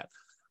benefit from that.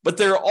 But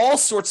there are all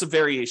sorts of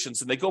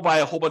variations, and they go by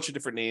a whole bunch of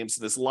different names.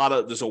 And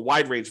there's a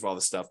wide range of all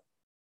this stuff.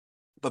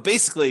 But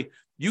basically,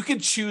 you can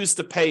choose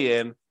to pay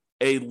in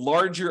a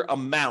larger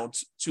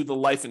amount to the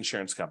life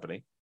insurance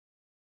company,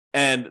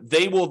 and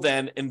they will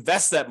then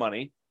invest that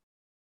money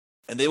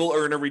and they will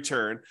earn a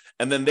return.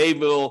 And then they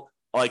will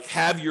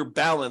have your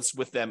balance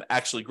with them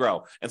actually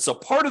grow. And so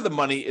part of the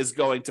money is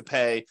going to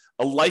pay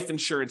a life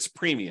insurance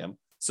premium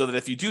so that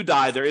if you do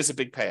die, there is a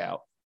big payout.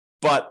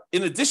 But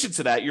in addition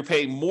to that, you're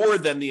paying more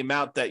than the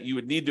amount that you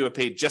would need to have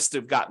paid just to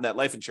have gotten that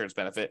life insurance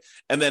benefit.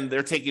 And then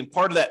they're taking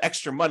part of that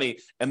extra money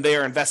and they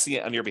are investing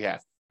it on your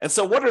behalf. And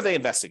so what are they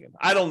investing in?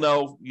 I don't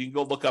know. You can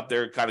go look up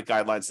their kind of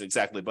guidelines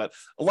exactly, but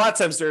a lot of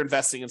times they're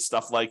investing in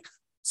stuff like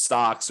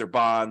stocks or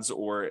bonds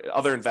or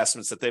other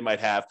investments that they might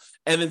have.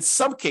 And in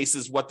some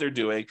cases, what they're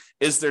doing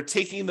is they're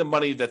taking the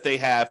money that they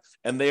have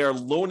and they are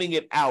loaning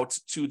it out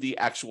to the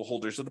actual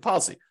holders of the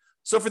policy.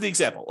 So for the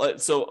example,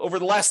 so over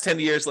the last 10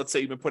 years, let's say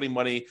you've been putting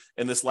money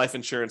in this life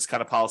insurance kind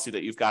of policy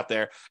that you've got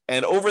there.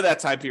 And over that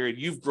time period,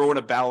 you've grown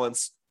a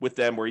balance with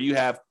them where you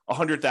have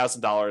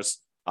 $100,000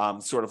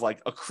 sort of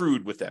like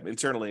accrued with them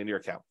internally in your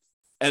account.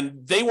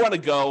 And they want to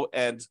go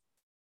and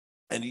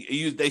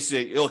they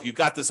say, look, you've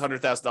got this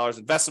 $100,000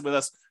 invested with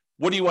us.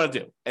 What do you want to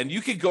do? And you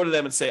could go to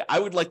them and say, I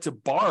would like to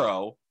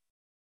borrow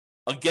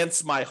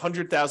against my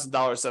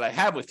 $100,000 that I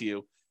have with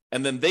you.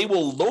 And then they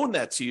will loan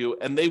that to you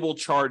and they will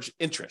charge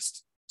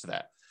interest to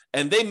that.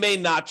 And they may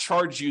not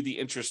charge you the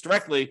interest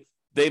directly.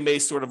 They may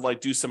sort of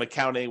do some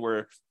accounting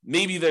where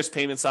maybe there's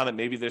payments on it,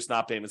 maybe there's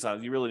not payments on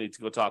it. You really need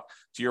to go talk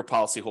to your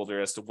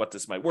policyholder as to what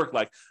this might work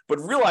like. But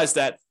realize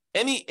that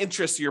any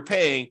interest you're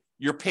paying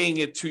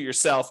it to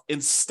yourself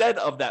instead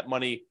of that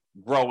money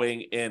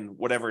growing in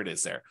whatever it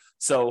is there.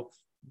 So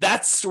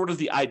that's sort of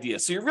the idea.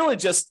 So you're really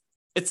just,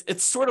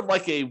 it's sort of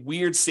like a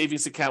weird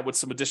savings account with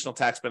some additional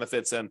tax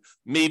benefits and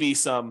maybe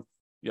some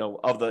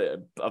of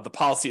the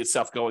policy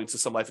itself going to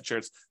some life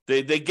insurance.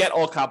 They get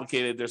all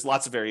complicated. There's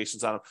lots of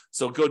variations on them.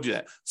 So go do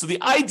that. So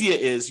the idea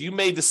is you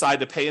may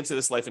decide to pay into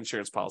this life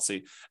insurance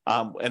policy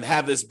and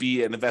have this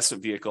be an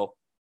investment vehicle.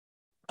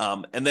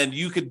 And then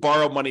you could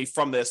borrow money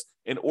from this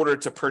in order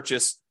to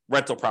purchase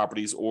rental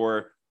properties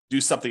or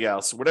do something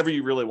else, whatever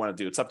you really want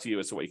to do. It's up to you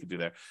as to what you can do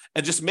there.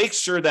 And just make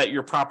sure that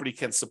your property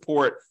can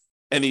support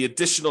any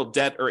additional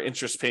debt or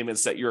interest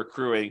payments that you're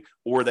accruing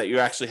or that you're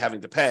actually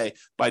having to pay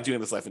by doing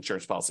this life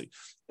insurance policy.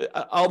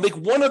 I'll make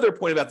one other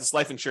point about this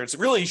life insurance.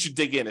 Really, you should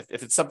dig in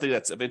if it's something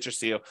that's of interest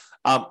to you.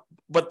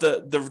 But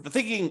the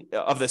thinking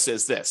of this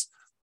is this.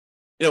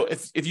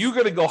 If you're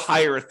going to go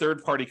hire a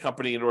third-party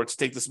company in order to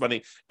take this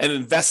money and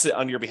invest it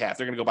on your behalf,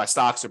 they're going to go buy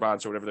stocks or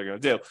bonds or whatever they're going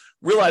to do,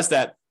 realize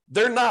that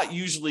they're not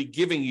usually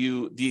giving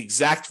you the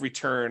exact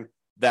return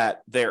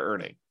that they're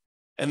earning.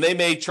 And they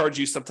may charge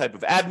you some type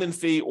of admin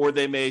fee, or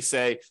they may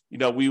say,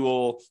 we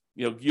will,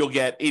 you'll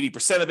get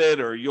 80% of it,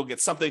 or you'll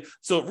get something.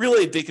 So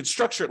really, they can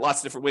structure it lots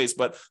of different ways,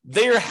 but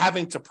they're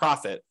having to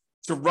profit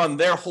to run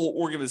their whole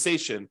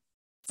organization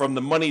from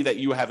the money that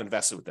you have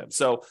invested with them.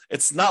 So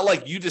it's not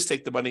like you just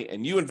take the money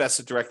and you invest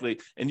it directly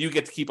and you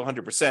get to keep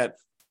 100%.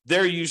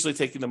 They're usually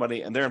taking the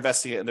money and they're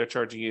investing it and they're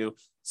charging you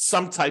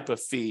some type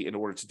of fee in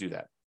order to do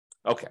that.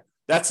 Okay,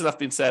 that's enough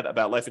being said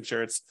about life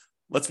insurance.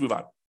 Let's move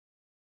on.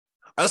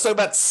 I was talking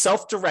about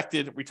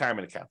self-directed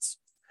retirement accounts.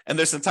 And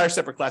there's an entire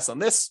separate class on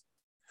this.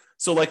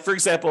 So like, for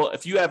example,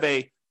 if you have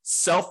a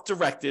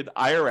self-directed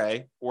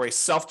IRA or a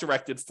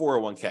self-directed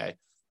 401k,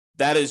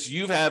 that is,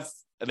 you have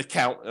an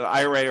account, an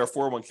IRA or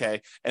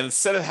 401k, and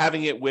instead of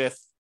having it with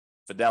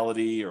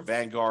Fidelity or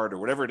Vanguard or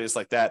whatever it is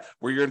like that,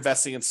 where you're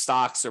investing in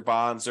stocks or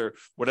bonds or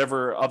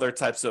whatever other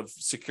types of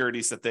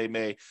securities that they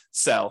may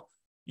sell,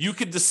 you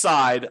could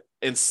decide,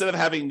 instead of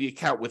having the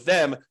account with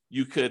them,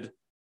 you could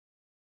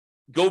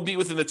go be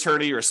with an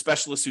attorney or a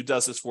specialist who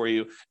does this for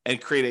you and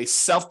create a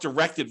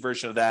self-directed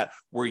version of that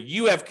where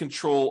you have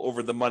control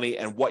over the money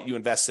and what you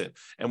invest in.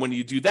 And when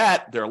you do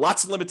that, there are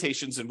lots of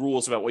limitations and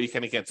rules about what you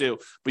can and can't do,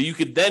 but you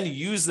could then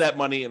use that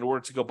money in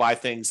order to go buy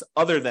things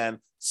other than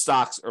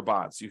stocks or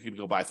bonds. You could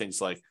go buy things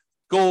like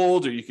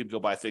gold, or you could go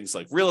buy things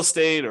like real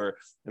estate, or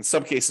in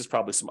some cases,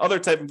 probably some other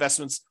type of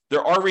investments.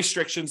 There are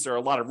restrictions. There are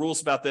a lot of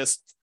rules about this.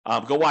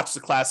 Go watch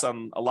the class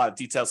on a lot of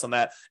details on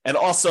that. And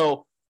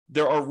also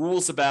there are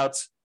rules about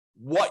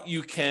what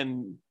you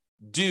can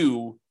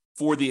do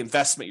for the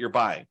investment you're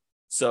buying.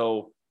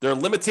 So there are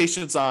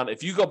limitations on,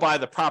 if you go buy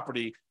the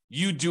property,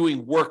 you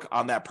doing work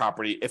on that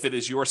property if it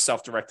is your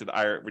self-directed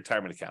IRA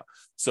retirement account.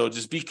 So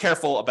just be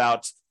careful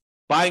about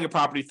buying a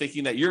property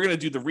thinking that you're going to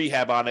do the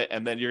rehab on it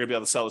and then you're going to be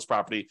able to sell this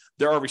property.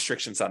 There are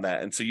restrictions on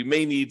that. And so you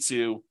may need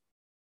to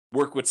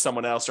work with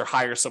someone else or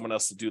hire someone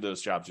else to do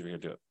those jobs if you're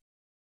going to do it.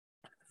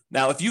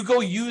 Now, if you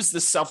go use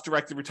the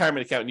self-directed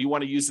retirement account and you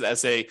want to use it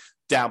as a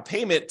down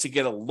payment to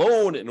get a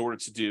loan in order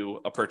to do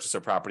a purchase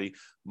of property,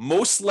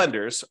 most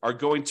lenders are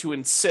going to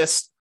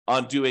insist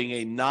on doing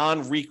a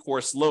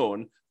non-recourse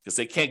loan because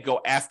they can't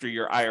go after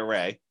your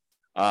IRA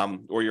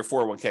or your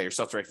 401k, your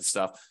self-directed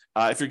stuff.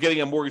 If you're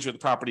getting a mortgage with the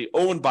property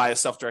owned by a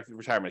self-directed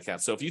retirement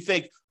account. So if you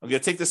think, I'm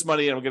going to take this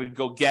money and I'm going to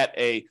go get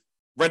a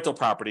rental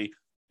property,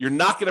 you're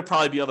not going to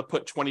probably be able to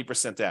put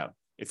 20% down.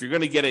 If you're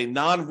going to get a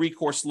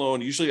non-recourse loan,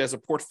 usually as a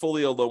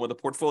portfolio loan with a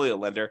portfolio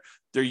lender,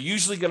 they're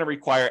usually going to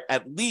require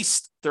at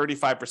least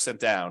 35%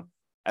 down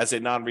as a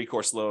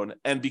non-recourse loan.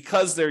 And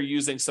because they're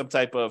using some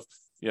type of,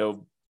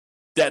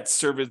 debt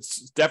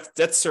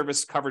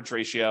service coverage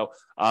ratio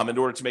in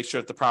order to make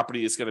sure that the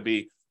property is going to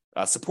be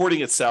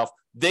supporting itself,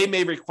 they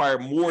may require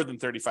more than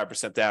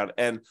 35% down.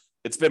 And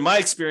it's been my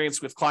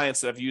experience with clients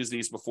that have used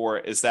these before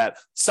is that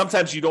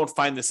sometimes you don't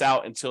find this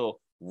out until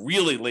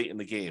really late in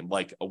the game,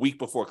 like a week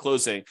before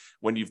closing,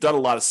 when you've done a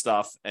lot of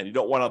stuff and you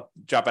don't want to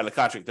drop out of the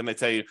contract. Then they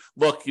tell you,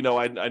 look,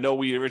 I know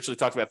we originally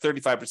talked about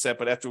 35%,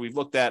 but after we've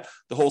looked at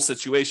the whole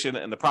situation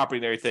and the property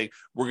and everything,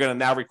 we're going to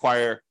now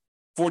require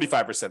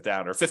 45%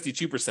 down or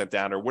 52%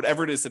 down or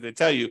whatever it is that they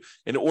tell you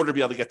in order to be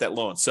able to get that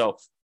loan. So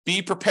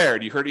be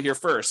prepared. You heard it here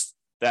first,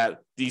 that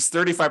these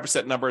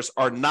 35% numbers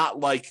are not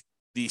like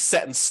the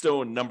set in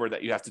stone number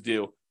that you have to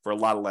do for a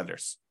lot of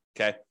lenders.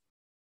 Okay.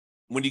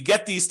 When you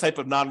get these type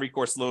of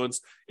non-recourse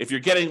loans, if you're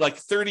getting like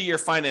 30-year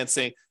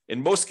financing,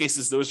 in most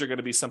cases, those are going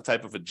to be some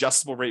type of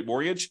adjustable rate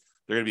mortgage.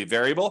 They're going to be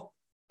variable.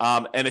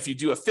 And if you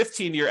do a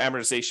 15-year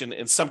amortization,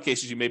 in some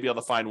cases, you may be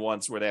able to find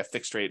ones where they have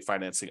fixed rate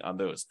financing on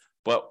those.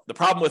 But the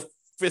problem with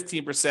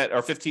 15%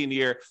 or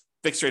 15-year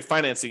fixed rate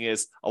financing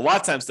is a lot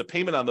of times the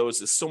payment on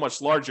those is so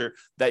much larger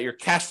that your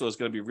cash flow is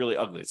going to be really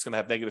ugly. It's going to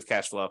have negative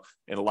cash flow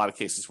in a lot of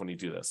cases when you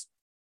do this.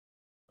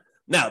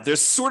 Now,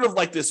 there's sort of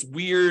like this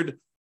weird,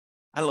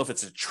 I don't know if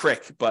it's a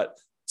trick, but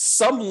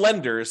some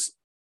lenders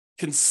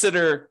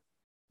consider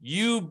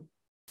you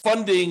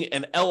funding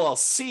an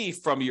LLC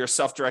from your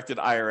self-directed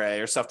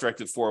IRA or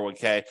self-directed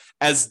 401k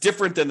as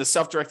different than the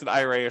self-directed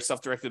IRA or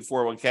self-directed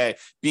 401k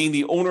being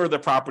the owner of the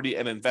property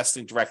and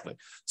investing directly.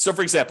 So,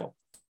 for example,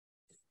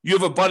 you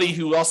have a buddy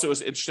who also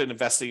is interested in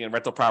investing in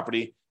rental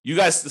property. You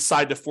guys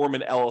decide to form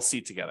an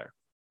LLC together.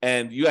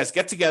 And you guys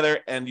get together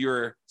and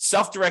your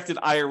self-directed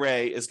IRA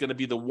is going to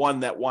be the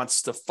one that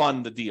wants to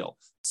fund the deal.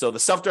 So the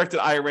self-directed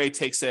IRA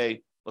takes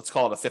let's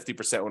call it a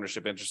 50%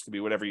 ownership interest, could be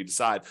whatever you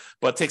decide,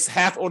 but it takes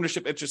half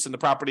ownership interest in the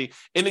property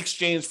in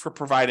exchange for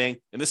providing,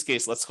 in this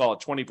case, let's call it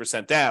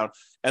 20% down.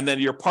 And then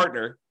your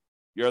partner,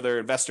 your other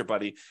investor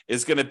buddy,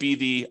 is going to be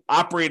the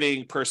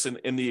operating person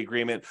in the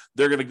agreement.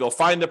 They're going to go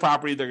find the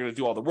property. They're going to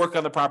do all the work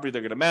on the property.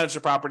 They're going to manage the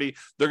property.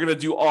 They're going to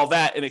do all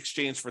that in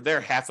exchange for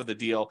their half of the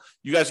deal.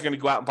 You guys are going to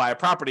go out and buy a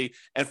property.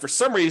 And for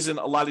some reason,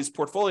 a lot of these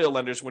portfolio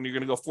lenders, when you're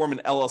going to go form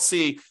an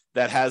LLC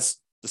that has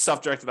the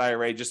self-directed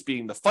IRA just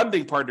being the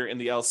funding partner in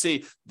the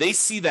LLC, they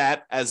see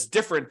that as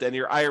different than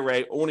your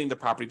IRA owning the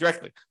property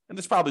directly. And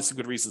there's probably some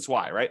good reasons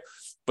why, right?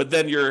 But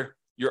then your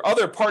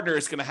other partner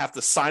is going to have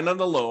to sign on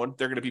the loan.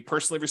 They're going to be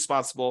personally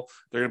responsible.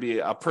 They're going to be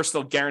a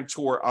personal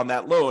guarantor on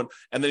that loan.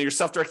 And then your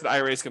self-directed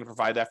IRA is going to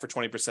provide that for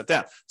 20%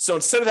 down. So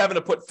instead of having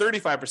to put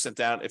 35%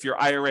 down, if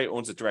your IRA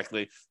owns it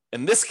directly,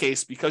 in this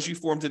case, because you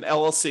formed an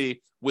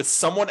LLC with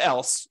someone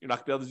else, you're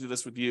not going to be able to do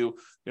this with you.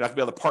 You're not going to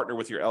be able to partner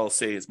with your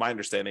LLC, is my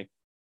understanding.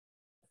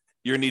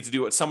 You're going to need to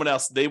do it with someone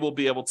else. They will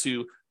be able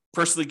to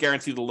personally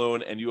guarantee the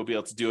loan, and you will be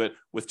able to do it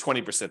with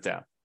 20%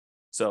 down.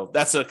 So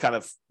that's a kind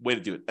of way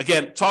to do it.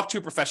 Again, talk to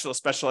a professional,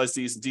 specialize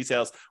these in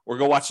details, or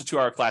go watch the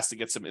 2-hour class to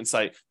get some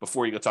insight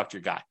before you go talk to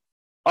your guy.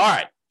 All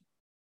right.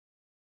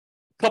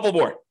 Couple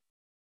more.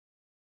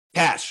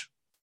 Cash.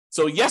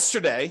 So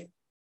yesterday,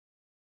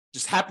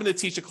 just happened to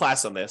teach a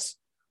class on this.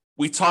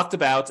 We talked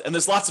about, and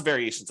there's lots of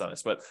variations on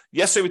this, but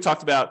yesterday we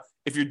talked about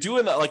if you're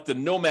doing like the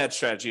nomad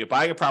strategy of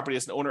buying a property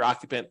as an owner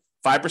occupant,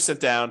 5%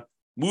 down,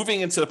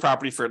 moving into the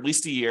property for at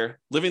least a year,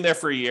 living there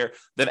for a year,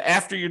 then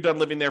after you're done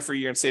living there for a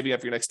year and saving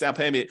up your next down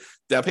payment,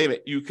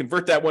 you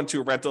convert that one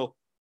to a rental.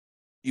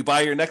 You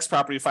buy your next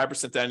property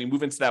 5% down, you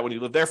move into that one,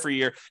 you live there for a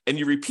year, and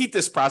you repeat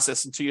this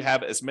process until you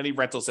have as many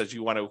rentals as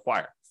you want to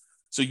acquire.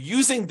 So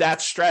using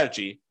that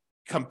strategy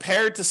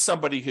compared to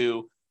somebody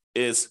who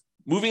is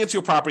moving into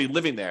a property,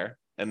 living there,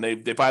 and they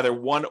buy their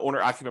one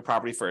owner-occupant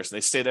property first, and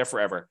they stay there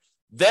forever.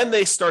 Then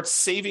they start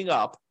saving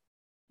up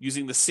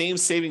using the same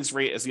savings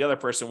rate as the other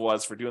person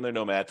was for doing their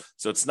nomad.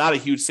 So it's not a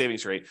huge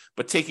savings rate,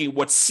 but taking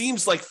what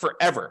seems like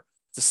forever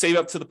to save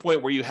up to the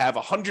point where you have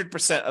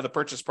 100% of the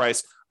purchase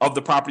price of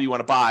the property you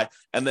want to buy,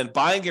 and then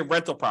buying a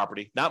rental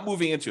property, not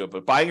moving into it,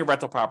 but buying a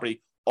rental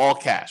property, all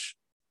cash.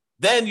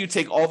 Then you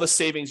take all the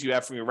savings you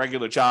have from your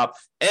regular job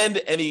and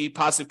any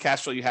positive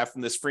cash flow you have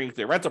from this free and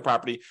clear rental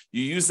property,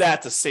 you use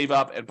that to save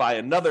up and buy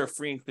another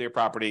free and clear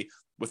property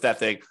with that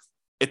thing.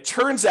 It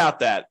turns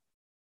out that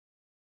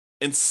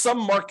in some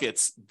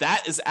markets,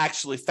 that is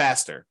actually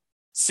faster,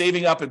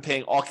 saving up and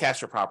paying all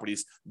cash for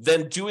properties,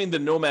 than doing the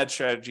nomad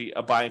strategy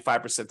of buying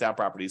 5% down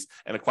properties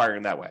and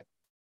acquiring that way.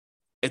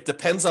 It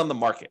depends on the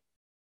market.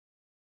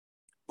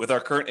 With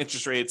our current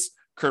interest rates,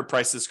 current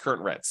prices,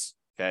 current rents.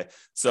 Okay,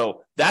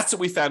 so that's what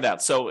we found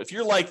out. So if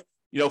you're like,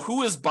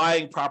 who is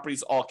buying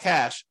properties all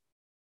cash?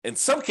 In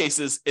some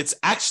cases, it's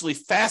actually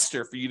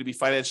faster for you to be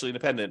financially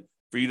independent,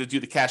 for you to do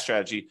the cash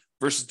strategy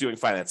versus doing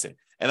financing.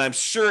 And I'm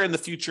sure in the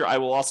future, I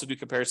will also do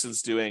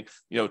comparisons doing,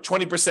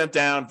 20%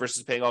 down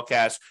versus paying all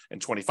cash, and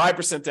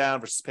 25%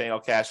 down versus paying all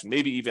cash, and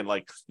maybe even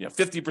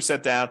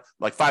 50% down,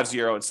 like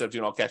 5-0 instead of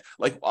doing all cash.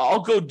 Like I'll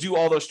go do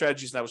all those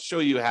strategies and I will show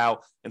you how,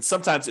 and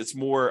sometimes it's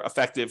more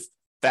effective,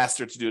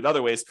 faster to do it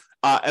other ways.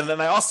 And then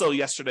I also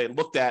yesterday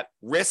looked at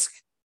risk,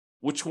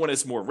 which one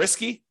is more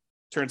risky.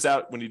 Turns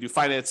out when you do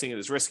financing, it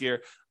is riskier.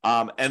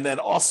 And then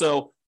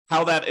also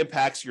how that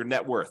impacts your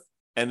net worth.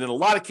 And in a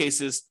lot of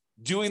cases,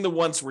 doing the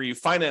ones where you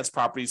finance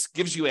properties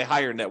gives you a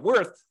higher net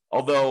worth,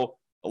 although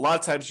a lot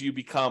of times you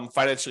become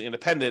financially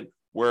independent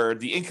where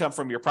the income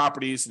from your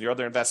properties and your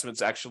other investments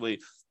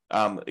actually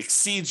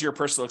exceeds your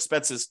personal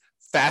expenses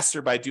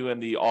faster by doing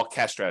the all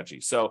cash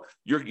strategy. So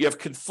you have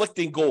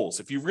conflicting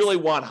goals. If you really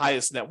want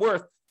highest net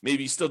worth,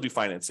 maybe you still do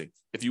financing.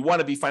 If you want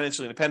to be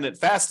financially independent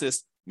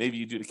fastest, maybe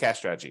you do the cash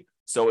strategy.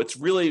 So it's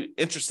really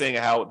interesting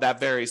how that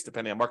varies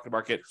depending on market to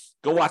market.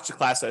 Go watch the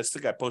class. I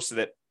think I posted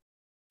it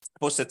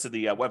to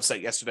the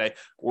website yesterday,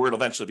 or it'll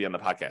eventually be on the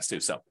podcast too.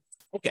 So,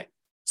 okay.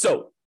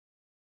 So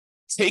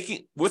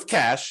taking with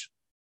cash,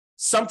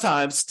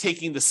 sometimes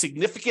taking the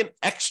significant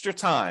extra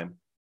time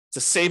to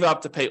save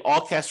up to pay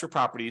all cash for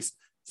properties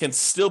can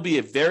still be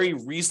a very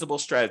reasonable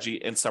strategy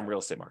in some real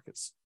estate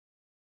markets.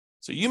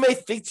 So you may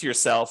think to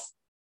yourself,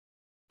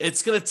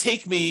 it's going to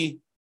take me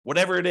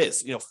whatever it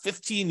is,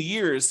 15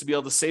 years to be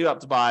able to save up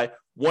to buy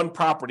one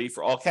property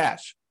for all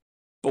cash.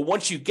 But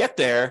once you get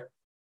there,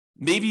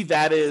 maybe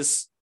that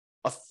is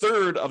a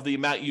third of the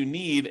amount you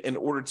need in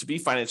order to be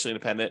financially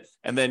independent.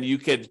 And then you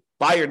could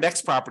buy your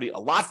next property a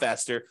lot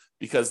faster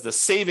because the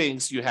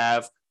savings you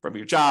have from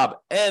your job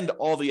and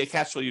all the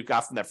cash flow you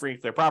got from that free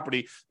and clear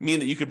property mean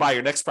that you could buy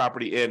your next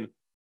property in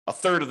a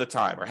third of the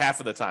time or half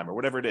of the time or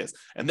whatever it is.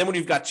 And then when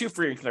you've got two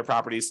free and clear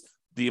properties,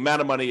 the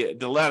amount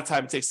of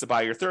time it takes to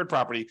buy your third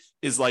property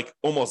is like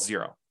almost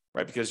zero,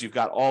 right? Because you've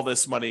got all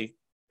this money,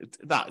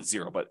 not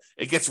zero, but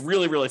it gets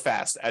really, really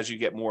fast as you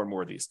get more and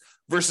more of these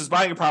versus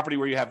buying a property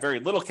where you have very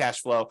little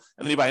cash flow.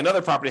 And then you buy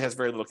another property that has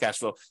very little cash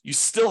flow. You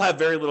still have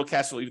very little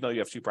cash flow, even though you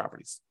have two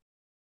properties.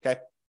 Okay.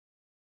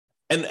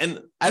 And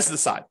as an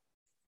aside,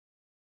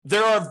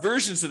 there are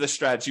versions of this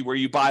strategy where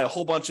you buy a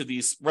whole bunch of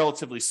these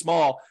relatively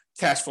small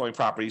cash flowing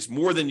properties,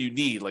 more than you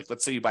need. Like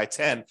let's say you buy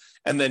 10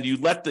 and then you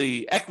let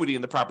the equity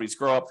in the properties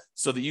grow up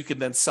so that you can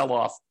then sell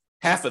off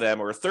half of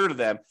them or a third of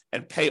them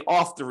and pay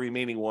off the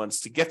remaining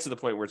ones to get to the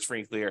point where it's free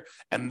and clear.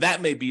 And that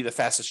may be the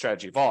fastest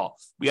strategy of all.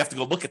 We have to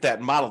go look at that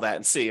and model that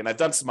and see. And I've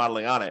done some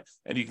modeling on it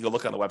and you can go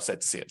look on the website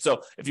to see it.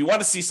 So if you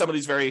want to see some of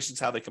these variations,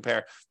 how they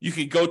compare, you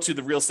can go to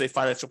the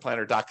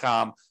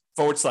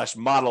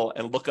realestatefinancialplanner.com/model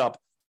and look up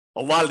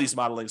a lot of these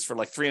modelings for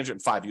like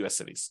 305 US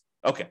cities.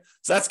 Okay,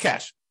 so that's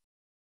cash.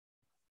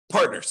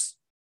 Partners.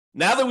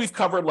 Now that we've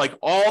covered like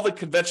all the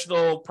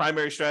conventional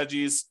primary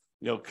strategies,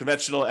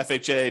 conventional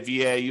FHA,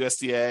 VA,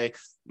 USDA,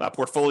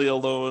 portfolio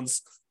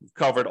loans, we've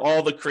covered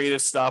all the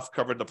creative stuff,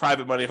 covered the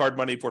private money, hard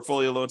money,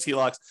 portfolio loans,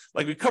 HELOCs,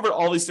 like we covered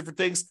all these different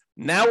things.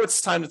 Now it's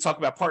time to talk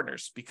about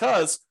partners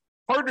because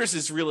partners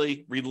is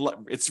really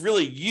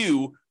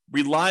you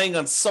relying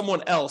on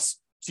someone else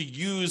to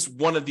use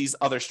one of these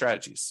other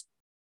strategies.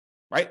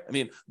 Right? I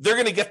mean, they're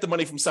going to get the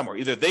money from somewhere.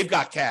 Either they've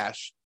got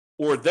cash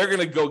or they're going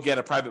to go get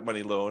a private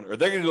money loan or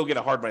they're going to go get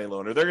a hard money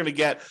loan or they're going to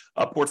get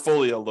a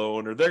portfolio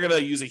loan or they're going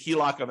to use a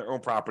HELOC on their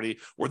own property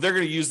or they're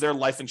going to use their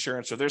life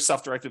insurance or their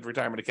self-directed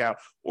retirement account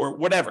or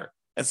whatever.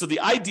 And so the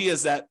idea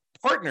is that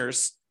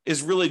partners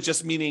is really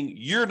just meaning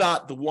you're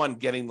not the one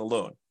getting the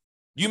loan.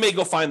 You may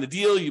go find the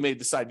deal. You may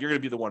decide you're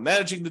going to be the one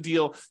managing the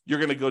deal. You're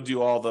going to go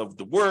do all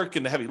the work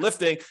and the heavy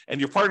lifting,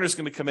 and your partner's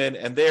going to come in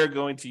and they're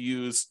going to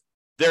use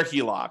their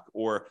HELOC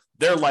or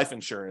their life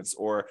insurance,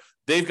 or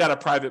they've got a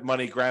private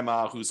money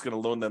grandma who's going to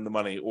loan them the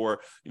money, or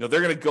they're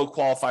going to go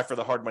qualify for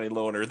the hard money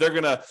loan, or they're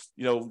going to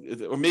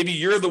or maybe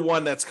you're the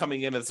one that's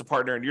coming in as a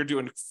partner and you're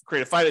doing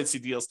creative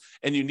financing deals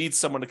and you need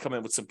someone to come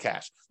in with some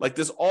cash. Like,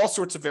 there's all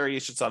sorts of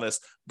variations on this,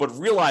 but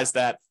realize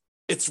that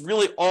it's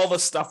really all the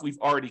stuff we've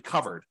already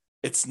covered.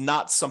 It's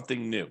not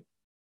something new.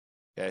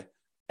 Okay.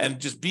 And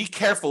just be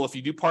careful if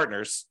you do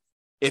partners.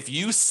 If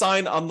you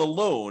sign on the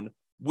loan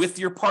with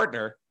your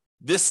partner,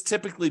 this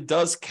typically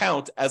does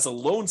count as a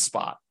loan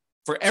spot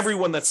for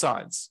everyone that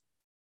signs.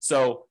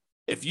 So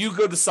if you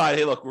go decide,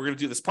 hey, look, we're going to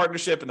do this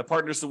partnership, and the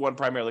partner's the one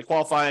primarily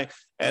qualifying,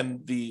 and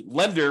the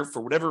lender,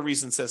 for whatever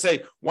reason, says,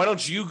 hey, why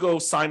don't you go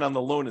sign on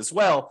the loan as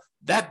well?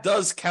 That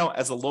does count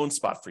as a loan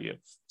spot for you.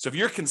 So if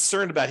you're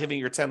concerned about hitting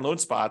your 10 loan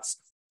spots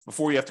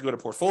before you have to go to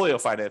portfolio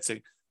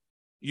financing,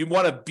 you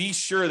want to be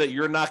sure that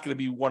you're not going to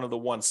be one of the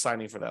ones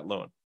signing for that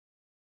loan.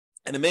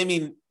 And it may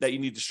mean that you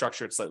need to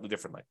structure it slightly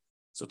differently.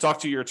 So talk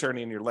to your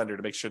attorney and your lender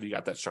to make sure that you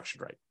got that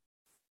structured right.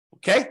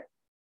 Okay?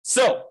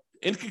 So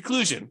in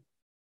conclusion,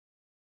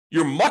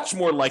 you're much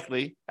more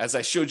likely, as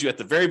I showed you at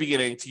the very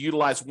beginning, to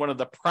utilize one of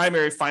the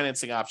primary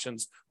financing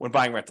options when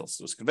buying rentals.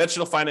 So it's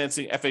conventional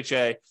financing,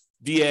 FHA,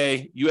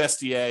 VA,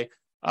 USDA,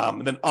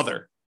 and then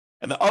other.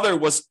 And the other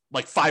was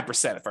like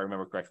 5%, if I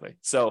remember correctly.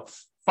 So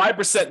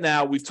 5%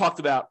 now, we've talked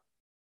about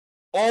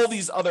all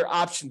these other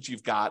options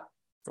you've got,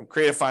 from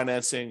creative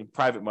financing,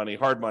 private money,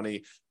 hard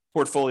money,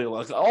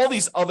 portfolio, all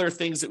these other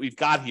things that we've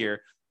got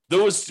here.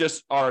 Those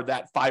just are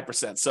that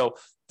 5%. So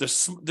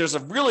there's a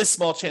really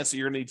small chance that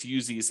you're going to need to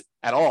use these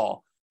at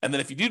all. And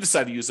then if you do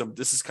decide to use them,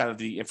 this is kind of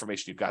the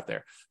information you've got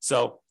there.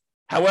 So,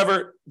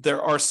 however,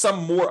 there are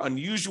some more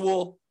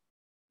unusual,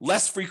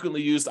 less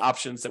frequently used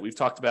options that we've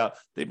talked about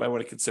that you might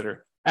want to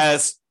consider,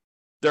 as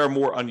there are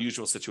more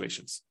unusual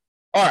situations.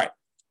 All right.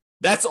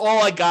 That's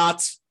all I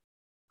got.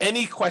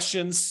 Any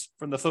questions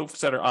from the folks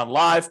that are on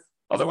live?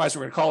 Otherwise,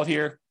 we're going to call it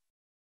here.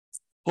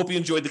 Hope you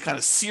enjoyed the kind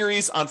of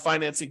series on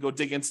financing. Go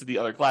dig into the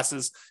other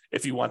classes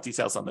if you want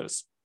details on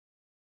those.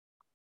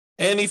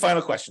 Any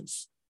final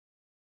questions?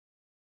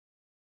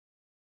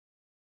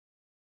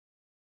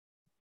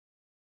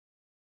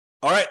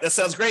 All right, that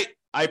sounds great.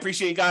 I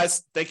appreciate you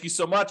guys. Thank you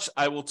so much.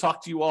 I will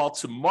talk to you all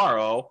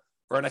tomorrow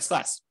for our next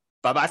class.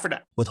 Bye-bye for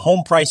now. With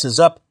home prices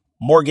up,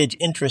 mortgage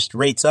interest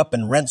rates up,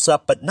 and rents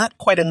up, but not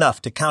quite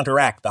enough to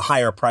counteract the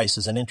higher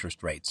prices and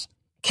interest rates.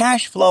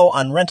 Cash flow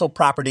on rental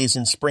properties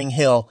in Spring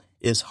Hill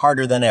is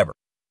harder than ever.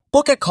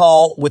 Book a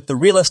call with the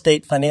Real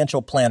Estate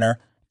Financial Planner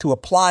to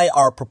apply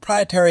our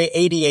proprietary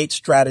 88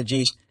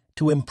 strategies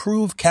to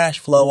improve cash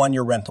flow on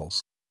your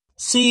rentals.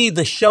 See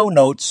the show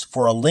notes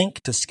for a link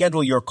to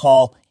schedule your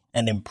call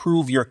and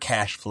improve your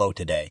cash flow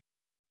today.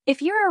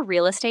 If you're a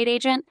real estate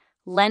agent,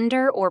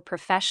 lender, or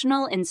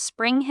professional in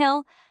Spring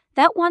Hill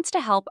that wants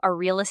to help our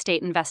real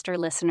estate investor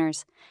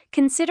listeners,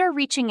 consider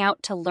reaching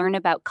out to learn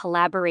about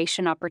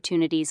collaboration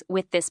opportunities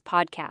with this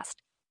podcast.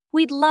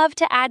 We'd love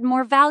to add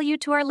more value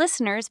to our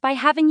listeners by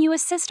having you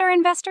assist our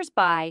investors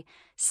buy,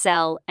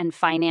 sell, and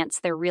finance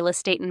their real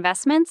estate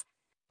investments.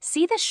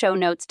 See the show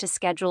notes to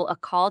schedule a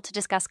call to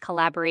discuss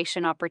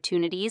collaboration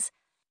opportunities